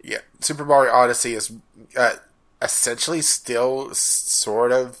 Yeah, Super Mario Odyssey is essentially still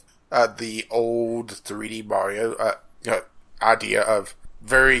sort of the old 3D Mario idea of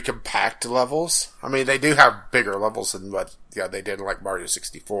very compact levels. I mean, they do have bigger levels than what they did in like Mario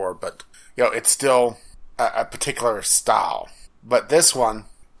 64, but it's still a particular style. But this one,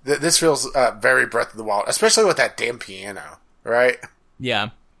 This feels very Breath of the Wild, especially with that damn piano, right? Yeah.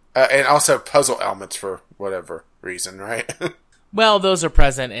 And also puzzle elements for whatever reason, right? Well, those are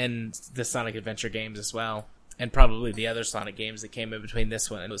present in the Sonic Adventure games as well. And probably the other Sonic games that came in between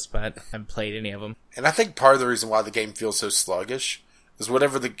this one and this, but I haven't played any of them. And I think part of the reason why the game feels so sluggish is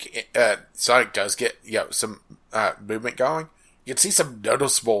whenever the Sonic does get some movement going, you can see some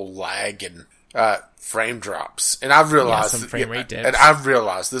noticeable lag and frame drops. And I've realized some frame rate dips. And I've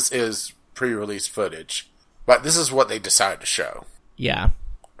realized this is pre-release footage, but this is what they decided to show. Yeah.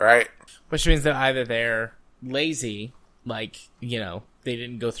 Right? Which means that either they're lazy, like, they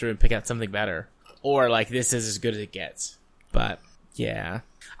didn't go through and pick out something better, or like this is as good as it gets. But yeah,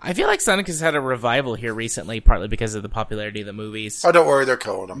 I feel like Sonic has had a revival here recently, partly because of the popularity of the movies. Oh, don't worry, they're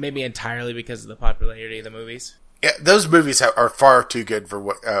killing them. Maybe entirely because of the popularity of the movies. Yeah, those movies are far too good for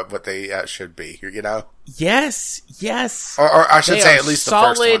what they should be. Yes. Or I should They say are at least the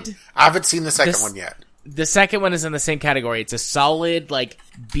solid. first one. I haven't seen the second one yet. The second one is in the same category. It's a solid, like,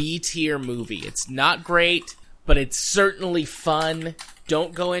 B-tier movie. It's not great, but it's certainly fun.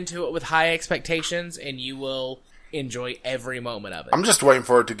 Don't go into it with high expectations, and you will enjoy every moment of it. I'm just waiting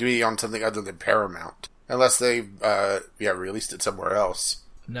for it to be on something other than Paramount, unless they released it somewhere else.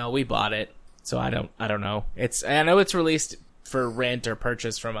 No, we bought it, so I don't know. I know it's released for rent or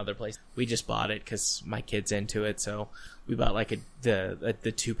purchase from other places. We just bought it because my kid's into it, so we bought like the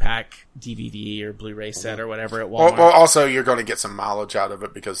 2-pack DVD or Blu-ray set or whatever at Walmart. Well, also you're going to get some mileage out of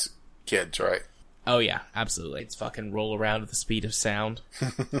it because kids, right? Oh yeah, absolutely. It's fucking roll around at the speed of sound.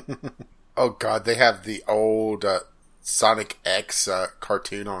 Oh god, they have the old Sonic X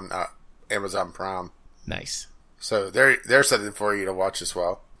cartoon on Amazon Prime. Nice. So they're something for you to watch as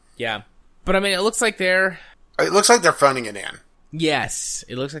well. Yeah, but I mean, it looks like they're phoning it in. Yes,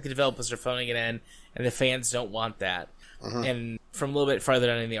 it looks like the developers are phoning it in, and the fans don't want that. Mm-hmm. And from a little bit farther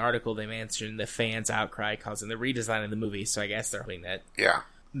down in the article, they mentioned the fans' outcry causing the redesign of the movie. So I guess they're hoping that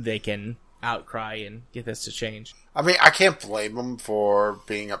they can outcry and get this to change. I mean, I can't blame them for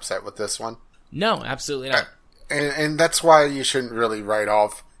being upset with this one. No, absolutely not. And that's why you shouldn't really write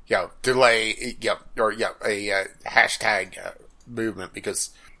off, delay, or a hashtag movement,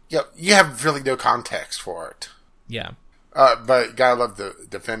 because you have really no context for it. Yeah. But gotta love the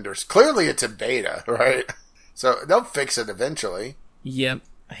Defenders. Clearly it's in beta, right? So they'll fix it eventually. Yep.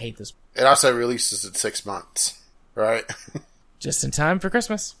 I hate this. It also releases in 6 months, right? Just in time for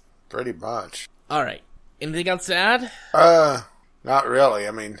Christmas. Pretty much. Alright. Anything else to add? Not really.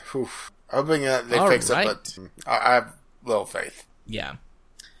 I mean, hoping that they fix it, but I have little faith. Yeah.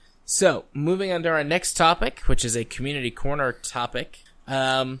 So, moving on to our next topic, which is a community corner topic.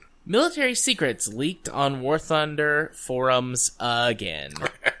 Military secrets leaked on War Thunder forums again.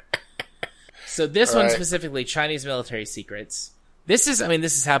 So this one specifically, Chinese military secrets. This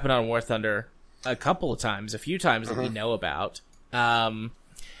has happened on War Thunder a couple of times, a few times that we know about.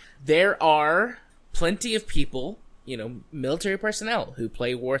 There are plenty of people, military personnel who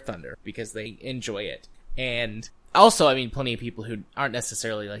play War Thunder because they enjoy it. And also, plenty of people who aren't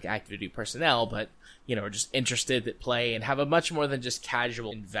necessarily like active duty personnel, but are just interested that play and have a much more than just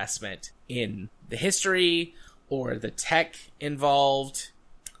casual investment in the history or the tech involved.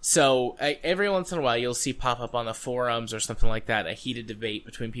 So every once in a while you'll see pop up on the forums or something like that a heated debate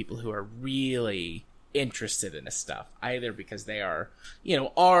between people who are really interested in this stuff, either because they are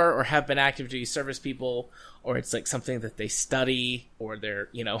or have been active duty service people, or it's like something that they study, or they're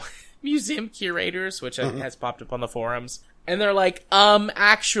museum curators, which has popped up on the forums. And they're like,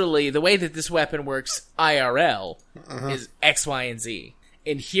 actually, the way that this weapon works IRL is X, Y, and Z.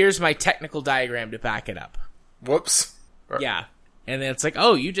 And here's my technical diagram to back it up. Whoops. Yeah. And then it's like,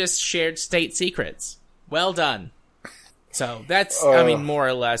 oh, you just shared state secrets. Well done. So that's, more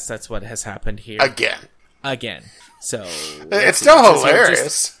or less, that's what has happened here. Again. So. It's still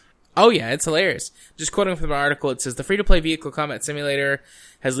hilarious. Oh yeah, it's hilarious. Just quoting from the article, it says, the free-to-play vehicle combat simulator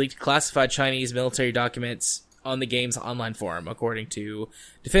has leaked classified Chinese military documents on the game's online forum, according to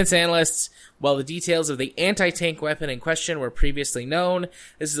defense analysts. While the details of the anti-tank weapon in question were previously known,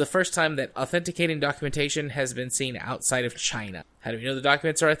 this is the first time that authenticating documentation has been seen outside of China. How do we know the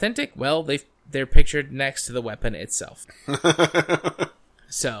documents are authentic? Well, they're pictured next to the weapon itself.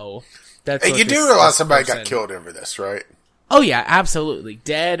 So, that's what you do realize somebody got killed over this, right? Oh yeah, absolutely.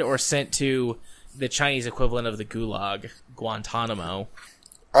 Dead or sent to the Chinese equivalent of the Gulag, Guantanamo.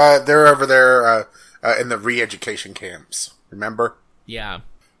 They're over there, in the re-education camps, remember? Yeah.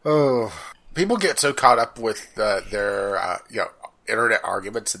 Oh, people get so caught up with their internet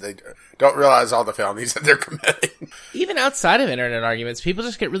arguments that they don't realize all the felonies that they're committing. Even outside of internet arguments, people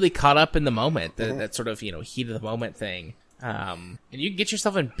just get really caught up in the moment, that sort of heat of the moment thing. And you can get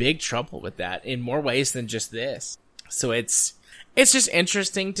yourself in big trouble with that in more ways than just this. So it's just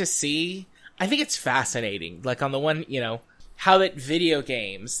interesting to see. I think it's fascinating. Like on the one, how that video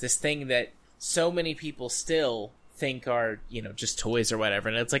games, this thing that so many people still think are, just toys or whatever.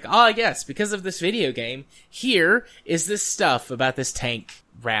 And it's like, oh, yes, because of this video game, here is this stuff about this tank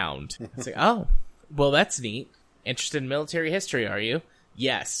round. It's like, oh, well, that's neat. Interested in military history, are you?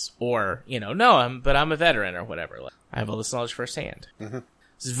 Yes. Or, no, but I'm a veteran or whatever. Like, I have all this knowledge firsthand. Mm-hmm.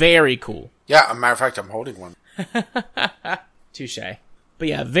 It's very cool. Yeah, as a matter of fact, I'm holding one. Touche. But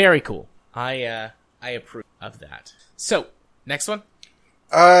yeah, very cool. I approve of that. So, next one?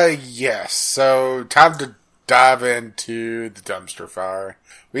 Yes. So, time to dive into the dumpster fire.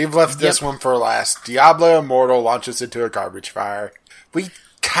 We've left this one for last. Diablo Immortal launches into a garbage fire. We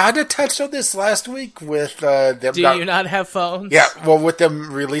kind of touched on this last week with them. Do you not have phones? Yeah, well, with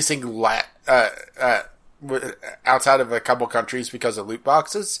them releasing outside of a couple countries because of loot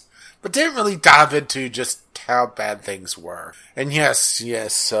boxes, but didn't really dive into just how bad things were. And yes,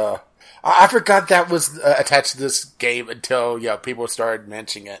 I forgot that was attached to this game until people started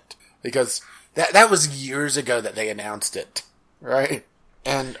mentioning it, because that was years ago that they announced it, right?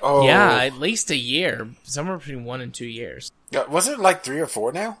 And at least a year, somewhere between 1 and 2 years. Wasn't it like 3 or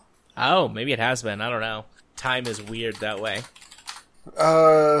 4 now? Oh, maybe it has been. I don't know. Time is weird that way.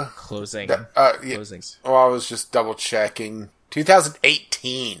 Closings. Well, I was just double checking.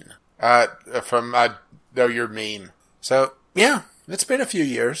 2018. From Know Your Meme. So yeah, it's been a few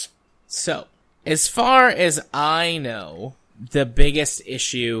years. So, as far as I know, the biggest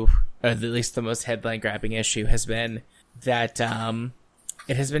issue, or at least the most headline-grabbing issue, has been that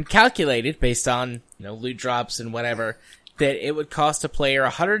it has been calculated based on loot drops and whatever, that it would cost a player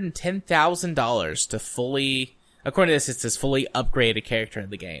 $110,000 to fully, according to this, it says fully upgrade a character in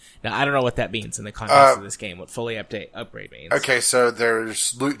the game. Now, I don't know what that means in the context of this game, what fully upgrade means. Okay, so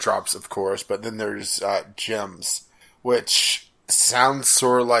there's loot drops, of course, but then there's gems, which sounds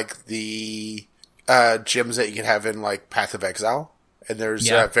sort of like the gems that you can have in like Path of Exile, and there's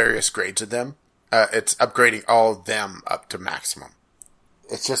various grades of them. It's upgrading all of them up to maximum.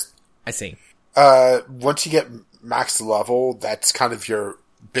 It's just... I see. Once you get max level, that's kind of your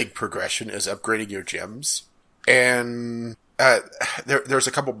big progression, is upgrading your gems. And there's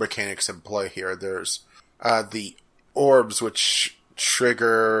a couple mechanics in play here. There's the orbs, which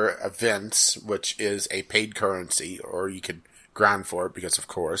trigger events, which is a paid currency, or you can grind for it, because of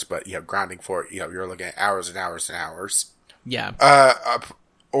course, but grinding for it, you're looking at hours and hours and hours. Yeah.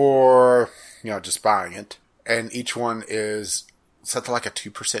 Or just buying it. And each one is something like a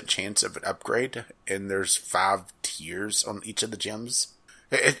 2% chance of an upgrade, and there's 5 tiers on each of the gems.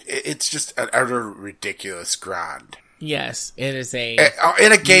 It's just an utter ridiculous grind. Yes, it is in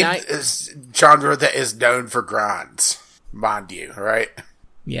a game genre that is known for grinds, mind you, right?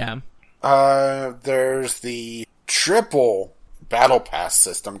 Yeah. There's the triple battle pass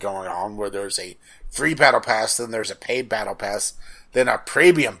system going on, where there's a free battle pass, then there's a paid battle pass, then a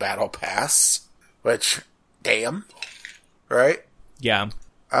premium battle pass, which, damn, right? Yeah.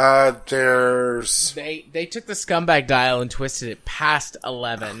 There's... They took the scumbag dial and twisted it past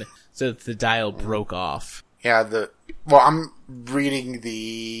 11 so that the dial broke off. Yeah, I'm reading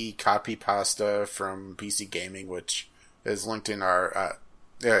the copy pasta from PC Gaming, which is linked in our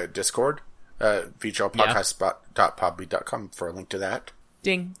Discord, vglpodcast.podbean.com for a link to that.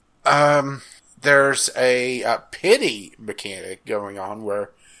 Ding. There's a pity mechanic going on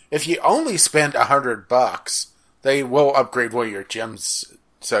where if you only spend $100, they will upgrade one of your gems.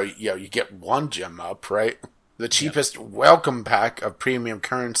 So, you get 1 gem up, right? The cheapest welcome pack of premium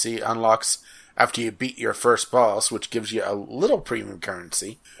currency unlocks after you beat your first boss, which gives you a little premium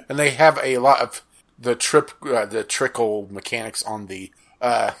currency. And they have a lot of the trickle mechanics on the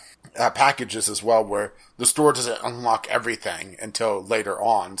packages as well, where the store doesn't unlock everything until later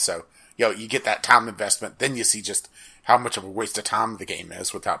on. So, you get that time investment, then you see just how much of a waste of time the game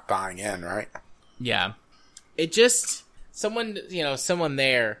is without buying in, right? Yeah. It just... Someone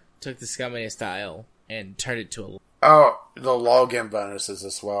there took the scumbag style and turned it to a... Oh, the login bonuses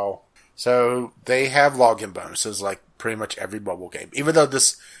as well. So, they have login bonuses like pretty much every mobile game. Even though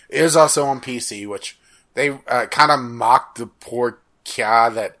this is also on PC, which they kind of mocked the poor guy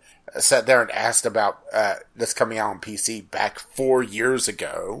that sat there and asked about this coming out on PC back 4 years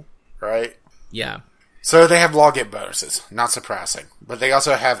ago, right? Yeah. So they have login bonuses, not surprising. But they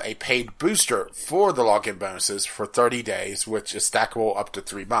also have a paid booster for the login bonuses for 30 days, which is stackable up to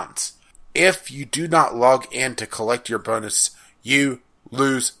 3 months. If you do not log in to collect your bonus, you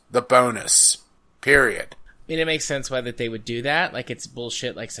lose the bonus. Period. I mean, it makes sense why that they would do that. Like, it's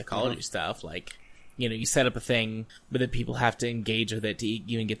bullshit, like psychology stuff. Like, you set up a thing, but then people have to engage with it to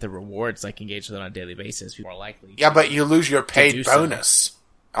even get the rewards, like engage with it on a daily basis. People are likely. Yeah, but you lose your paid bonus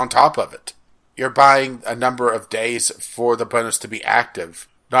on top of it. You're buying a number of days for the bonus to be active,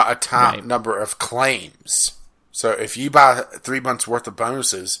 not a number of claims. So if you buy 3 months worth of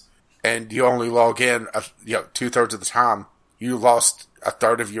bonuses and you only log in, 2/3 of the time, you lost a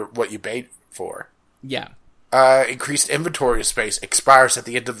third of what you paid for. Yeah. Increased inventory space expires at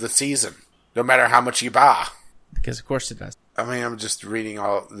the end of the season, no matter how much you buy. Because of course it does. I mean, I'm just reading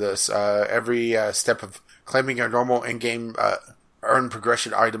all this. Every step of claiming your normal in-game earn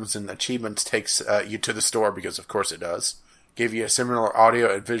progression items and achievements takes you to the store, because of course it does. Give you a similar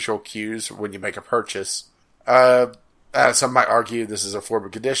audio and visual cues when you make a purchase. Some might argue this is a form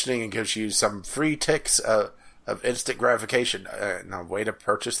of conditioning and gives you some free ticks of instant gratification. No way to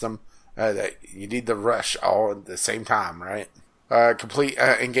purchase them. That you need the rush all at the same time, right? Complete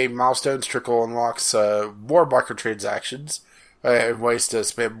in-game milestones. Trickle unlocks more microtransactions and ways to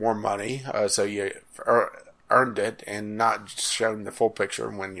spend more money, so you earned it and not shown the full picture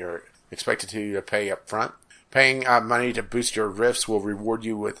when you're expected to pay up front. Paying money to boost your rifts will reward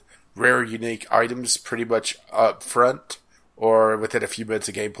you with rare, unique items pretty much up front or within a few minutes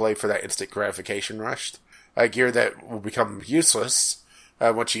of gameplay for that instant gratification rush. Gear that will become useless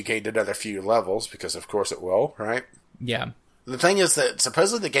once you gain another few levels, because of course it will, right? Yeah. The thing is that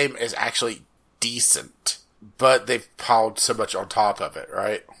supposedly the game is actually decent, but they've piled so much on top of it,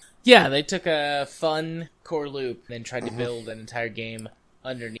 right? Yeah, they took a fun core loop and then tried to build an entire game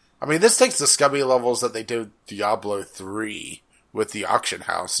underneath. I mean, this takes the scummy levels that they did Diablo 3 with the auction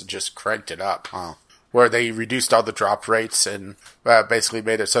house and just cranked it up, huh? Where they reduced all the drop rates and basically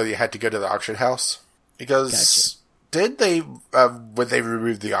made it so you had to go to the auction house. Because did they, when they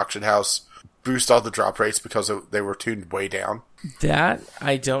removed the auction house, boost all the drop rates because they were tuned way down? That,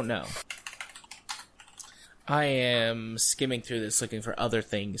 I don't know. I am skimming through this looking for other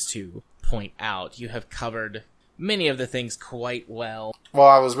things to point out. You have covered many of the things quite well. Well,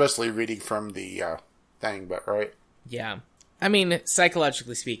 I was mostly reading from the thing, but right? Yeah. I mean,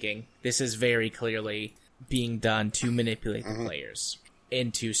 psychologically speaking, this is very clearly being done to manipulate the players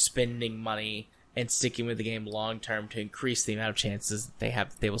into spending money and sticking with the game long term to increase the amount of chances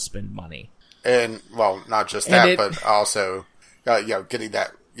that they will spend money. And, well, not just that, but also, getting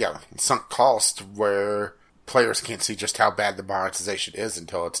that, sunk cost where players can't see just how bad the monetization is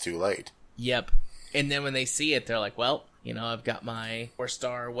until it's too late. Yep. And then when they see it, they're like, well, I've got my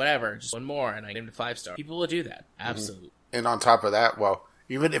 4-star whatever, just one more, and I named it 5-star. People will do that. Absolutely. And on top of that, well,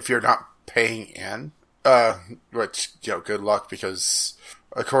 even if you're not paying in, which, good luck, because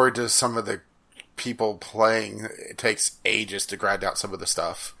according to some of the people playing, it takes ages to grind out some of the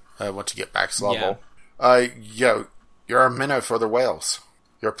stuff once you get max level. Yeah. You're a minnow for the whales.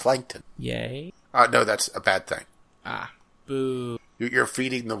 You're plankton. Yay. No, that's a bad thing. Ah, boo. You're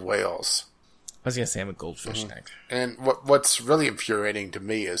feeding the whales. I was going to say I'm a goldfish next. And what's really infuriating to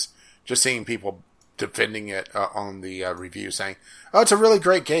me is just seeing people defending it on the review, saying, oh, it's a really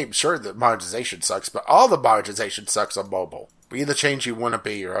great game. Sure, the monetization sucks, but all the monetization sucks on mobile. Be the change you want to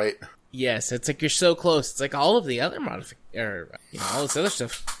be, right? Yes, it's like you're so close. It's like all of the other all this other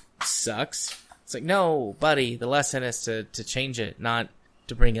stuff sucks. It's like, no, buddy, the lesson is to change it, not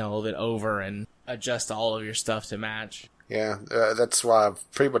to bring all of it over and adjust all of your stuff to match. Yeah, that's why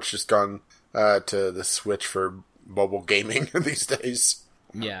I've pretty much just gone to the Switch for mobile gaming these days.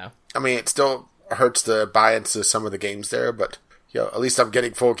 Yeah. I mean, it still hurts to buy into some of the games there, but at least I'm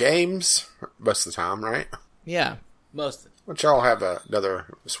getting full games most of the time, right? Yeah, most of it. Which I'll have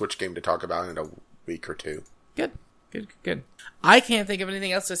another Switch game to talk about in a week or two. Good. I can't think of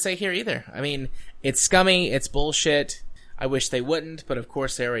anything else to say here either. I mean, it's scummy, it's bullshit. I wish they wouldn't, but of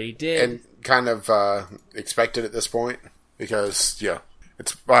course they already did. And kind of expected at this point, because,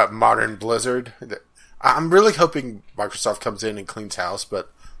 it's modern Blizzard. I'm really hoping Microsoft comes in and cleans house,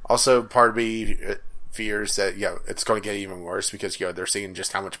 but also part of me fears that, it's going to get even worse because, they're seeing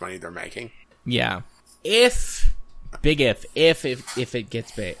just how much money they're making. Yeah. If it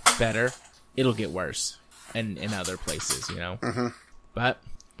gets better, it'll get worse in other places, Mm-hmm. But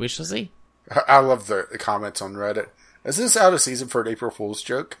we shall see. I love the comments on Reddit. Is this out of season for an April Fool's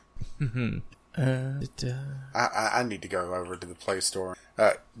joke? Mm-hmm. I need to go over to the Play Store,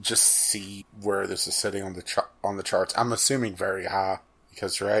 just see where this is sitting on the charts. I'm assuming very high,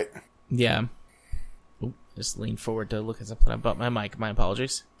 because right? Yeah. Ooh, just lean forward to look at something about my mic. My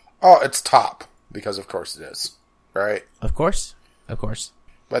apologies. Oh, it's top, because of course it is, right? Of course.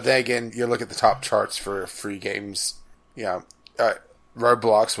 But then again, you look at the top charts for free games.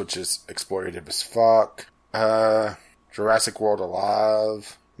 Roblox, which is exploitative as fuck. Jurassic World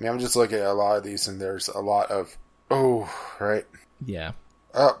Alive. I mean, I'm just looking at a lot of these, and there's a lot of right. Yeah.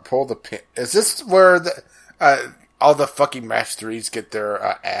 Pull the pin. Is this where all the fucking match 3s get their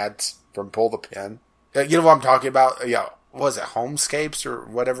ads from Pull the Pin? You know what I'm talking about? Yeah. Was it Homescapes or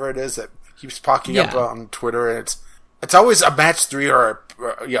whatever it is that keeps popping up on Twitter, and it's always a match 3 or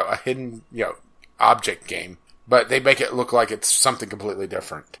a hidden object game, but they make it look like it's something completely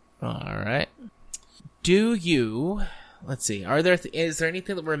different. All right. Let's see. Is there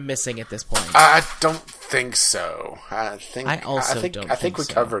anything that we're missing at this point? I don't think so. I think we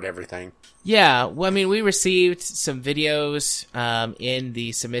covered everything. Yeah. Well, I mean, we received some videos in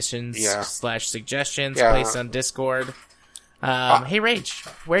the submissions / suggestions placed on Discord. Hey, Rage,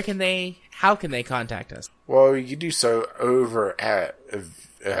 how can they contact us? Well, you do so over at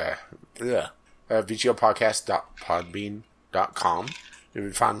VGLpodcast.podbean.com. You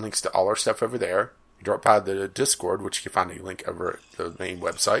can find links to all our stuff over there. You drop by the Discord, which you can find a link over at the main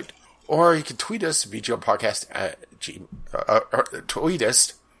website. Or you can tweet us, VGLpodcast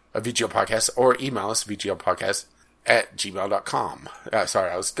or email us, VGLpodcast@gmail.com.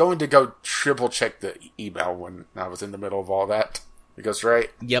 Sorry, I was going to go triple check the email when I was in the middle of all that. It goes right.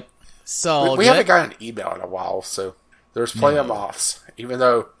 Yep. So we haven't got an email in a while, so there's plenty of offs. Even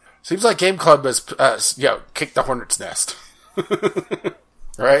though seems like Game Club has kicked the hornet's nest.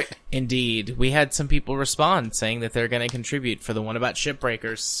 Right? Indeed. We had some people respond saying that they're going to contribute for the one about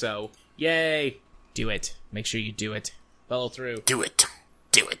Shipbreakers, so yay! Do it. Make sure you do it. Follow through. Do it.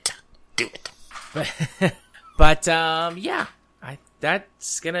 But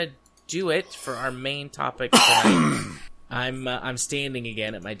that's gonna do it for our main topic tonight. I'm standing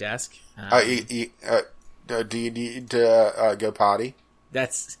again at my desk. Do you need to go potty?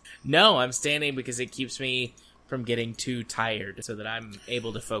 No, I'm standing because it keeps me from getting too tired, so that I'm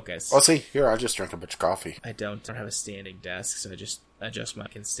able to focus. Well, see, here, I just drank a bunch of coffee. I don't have a standing desk, so I just adjust my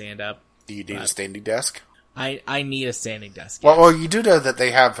can stand up. Do you need a standing desk? I need a standing desk. Yes. Well, you do know that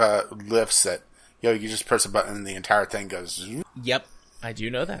they have lifts that you just press a button and the entire thing goes. Yep, I do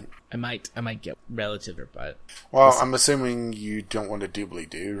know that. I might get relative, but I'm assuming you don't want to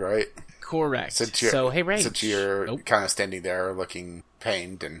doobly-doo, right? Correct. Hey, Ray. Since you're kind of standing there looking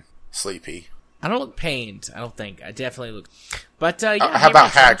pained and sleepy. I don't look pained. I don't think. I definitely look. But how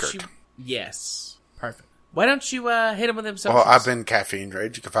about haggard? Yes, perfect. Why don't you hit him with himself? Well, I've been Caffeine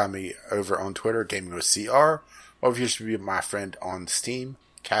Rage. You can find me over on Twitter, Gaming with CR, or if you should be my friend on Steam,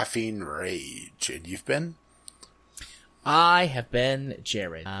 Caffeine Rage. And you've been? I have been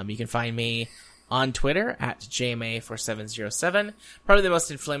Jared. You can find me on Twitter at JMA4707. Probably the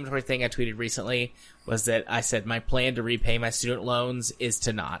most inflammatory thing I tweeted recently was that I said my plan to repay my student loans is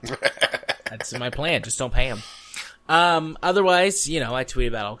to not. That's my plan. Just don't pay them. Otherwise, I tweet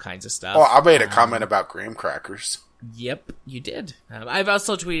about all kinds of stuff. Well, I made a comment about graham crackers. Yep, you did. I've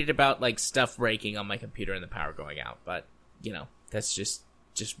also tweeted about stuff breaking on my computer and the power going out, but that's just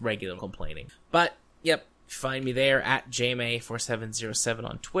regular complaining. But yep, find me there at JMA4707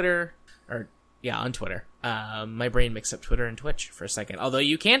 on Twitter, on Twitter. My brain mixed up Twitter and Twitch for a second. Although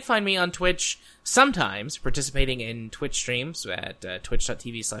you can find me on Twitch sometimes, participating in Twitch streams at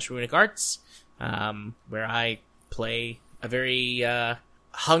twitch.tv/Runicarts, where I play a very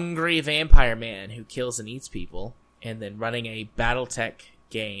hungry vampire man who kills and eats people, and then running a BattleTech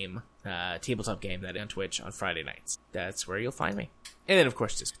game, tabletop game that on Twitch on Friday nights. That's where you'll find me. And then, of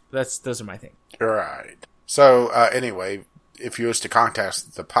course, those are my things. Right. So, anyway, if you wish to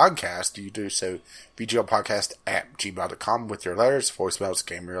contact the podcast, you do so VGLpodcast@gmail.com with your letters, voicemails,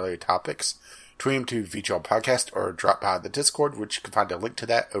 game-related topics. Tweet them to VGL Podcast or drop by the Discord, which you can find a link to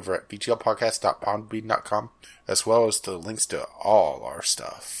that over at VGLpodcast.podbean.com, as well as the links to all our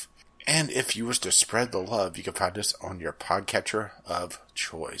stuff. And if you wish to spread the love, you can find us on your podcatcher of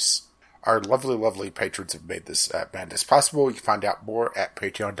choice. Our lovely, lovely patrons have made this madness possible. You can find out more at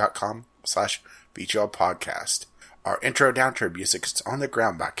patreon.com/VGL Podcast. Our intro downturn music is On the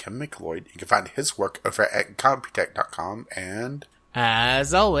Ground by Kim McLeod. You can find his work over at Computech.com. And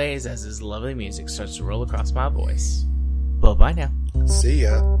as always, as his lovely music starts to roll across my voice, bye-bye now. See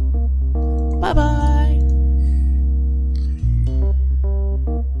ya. Bye-bye.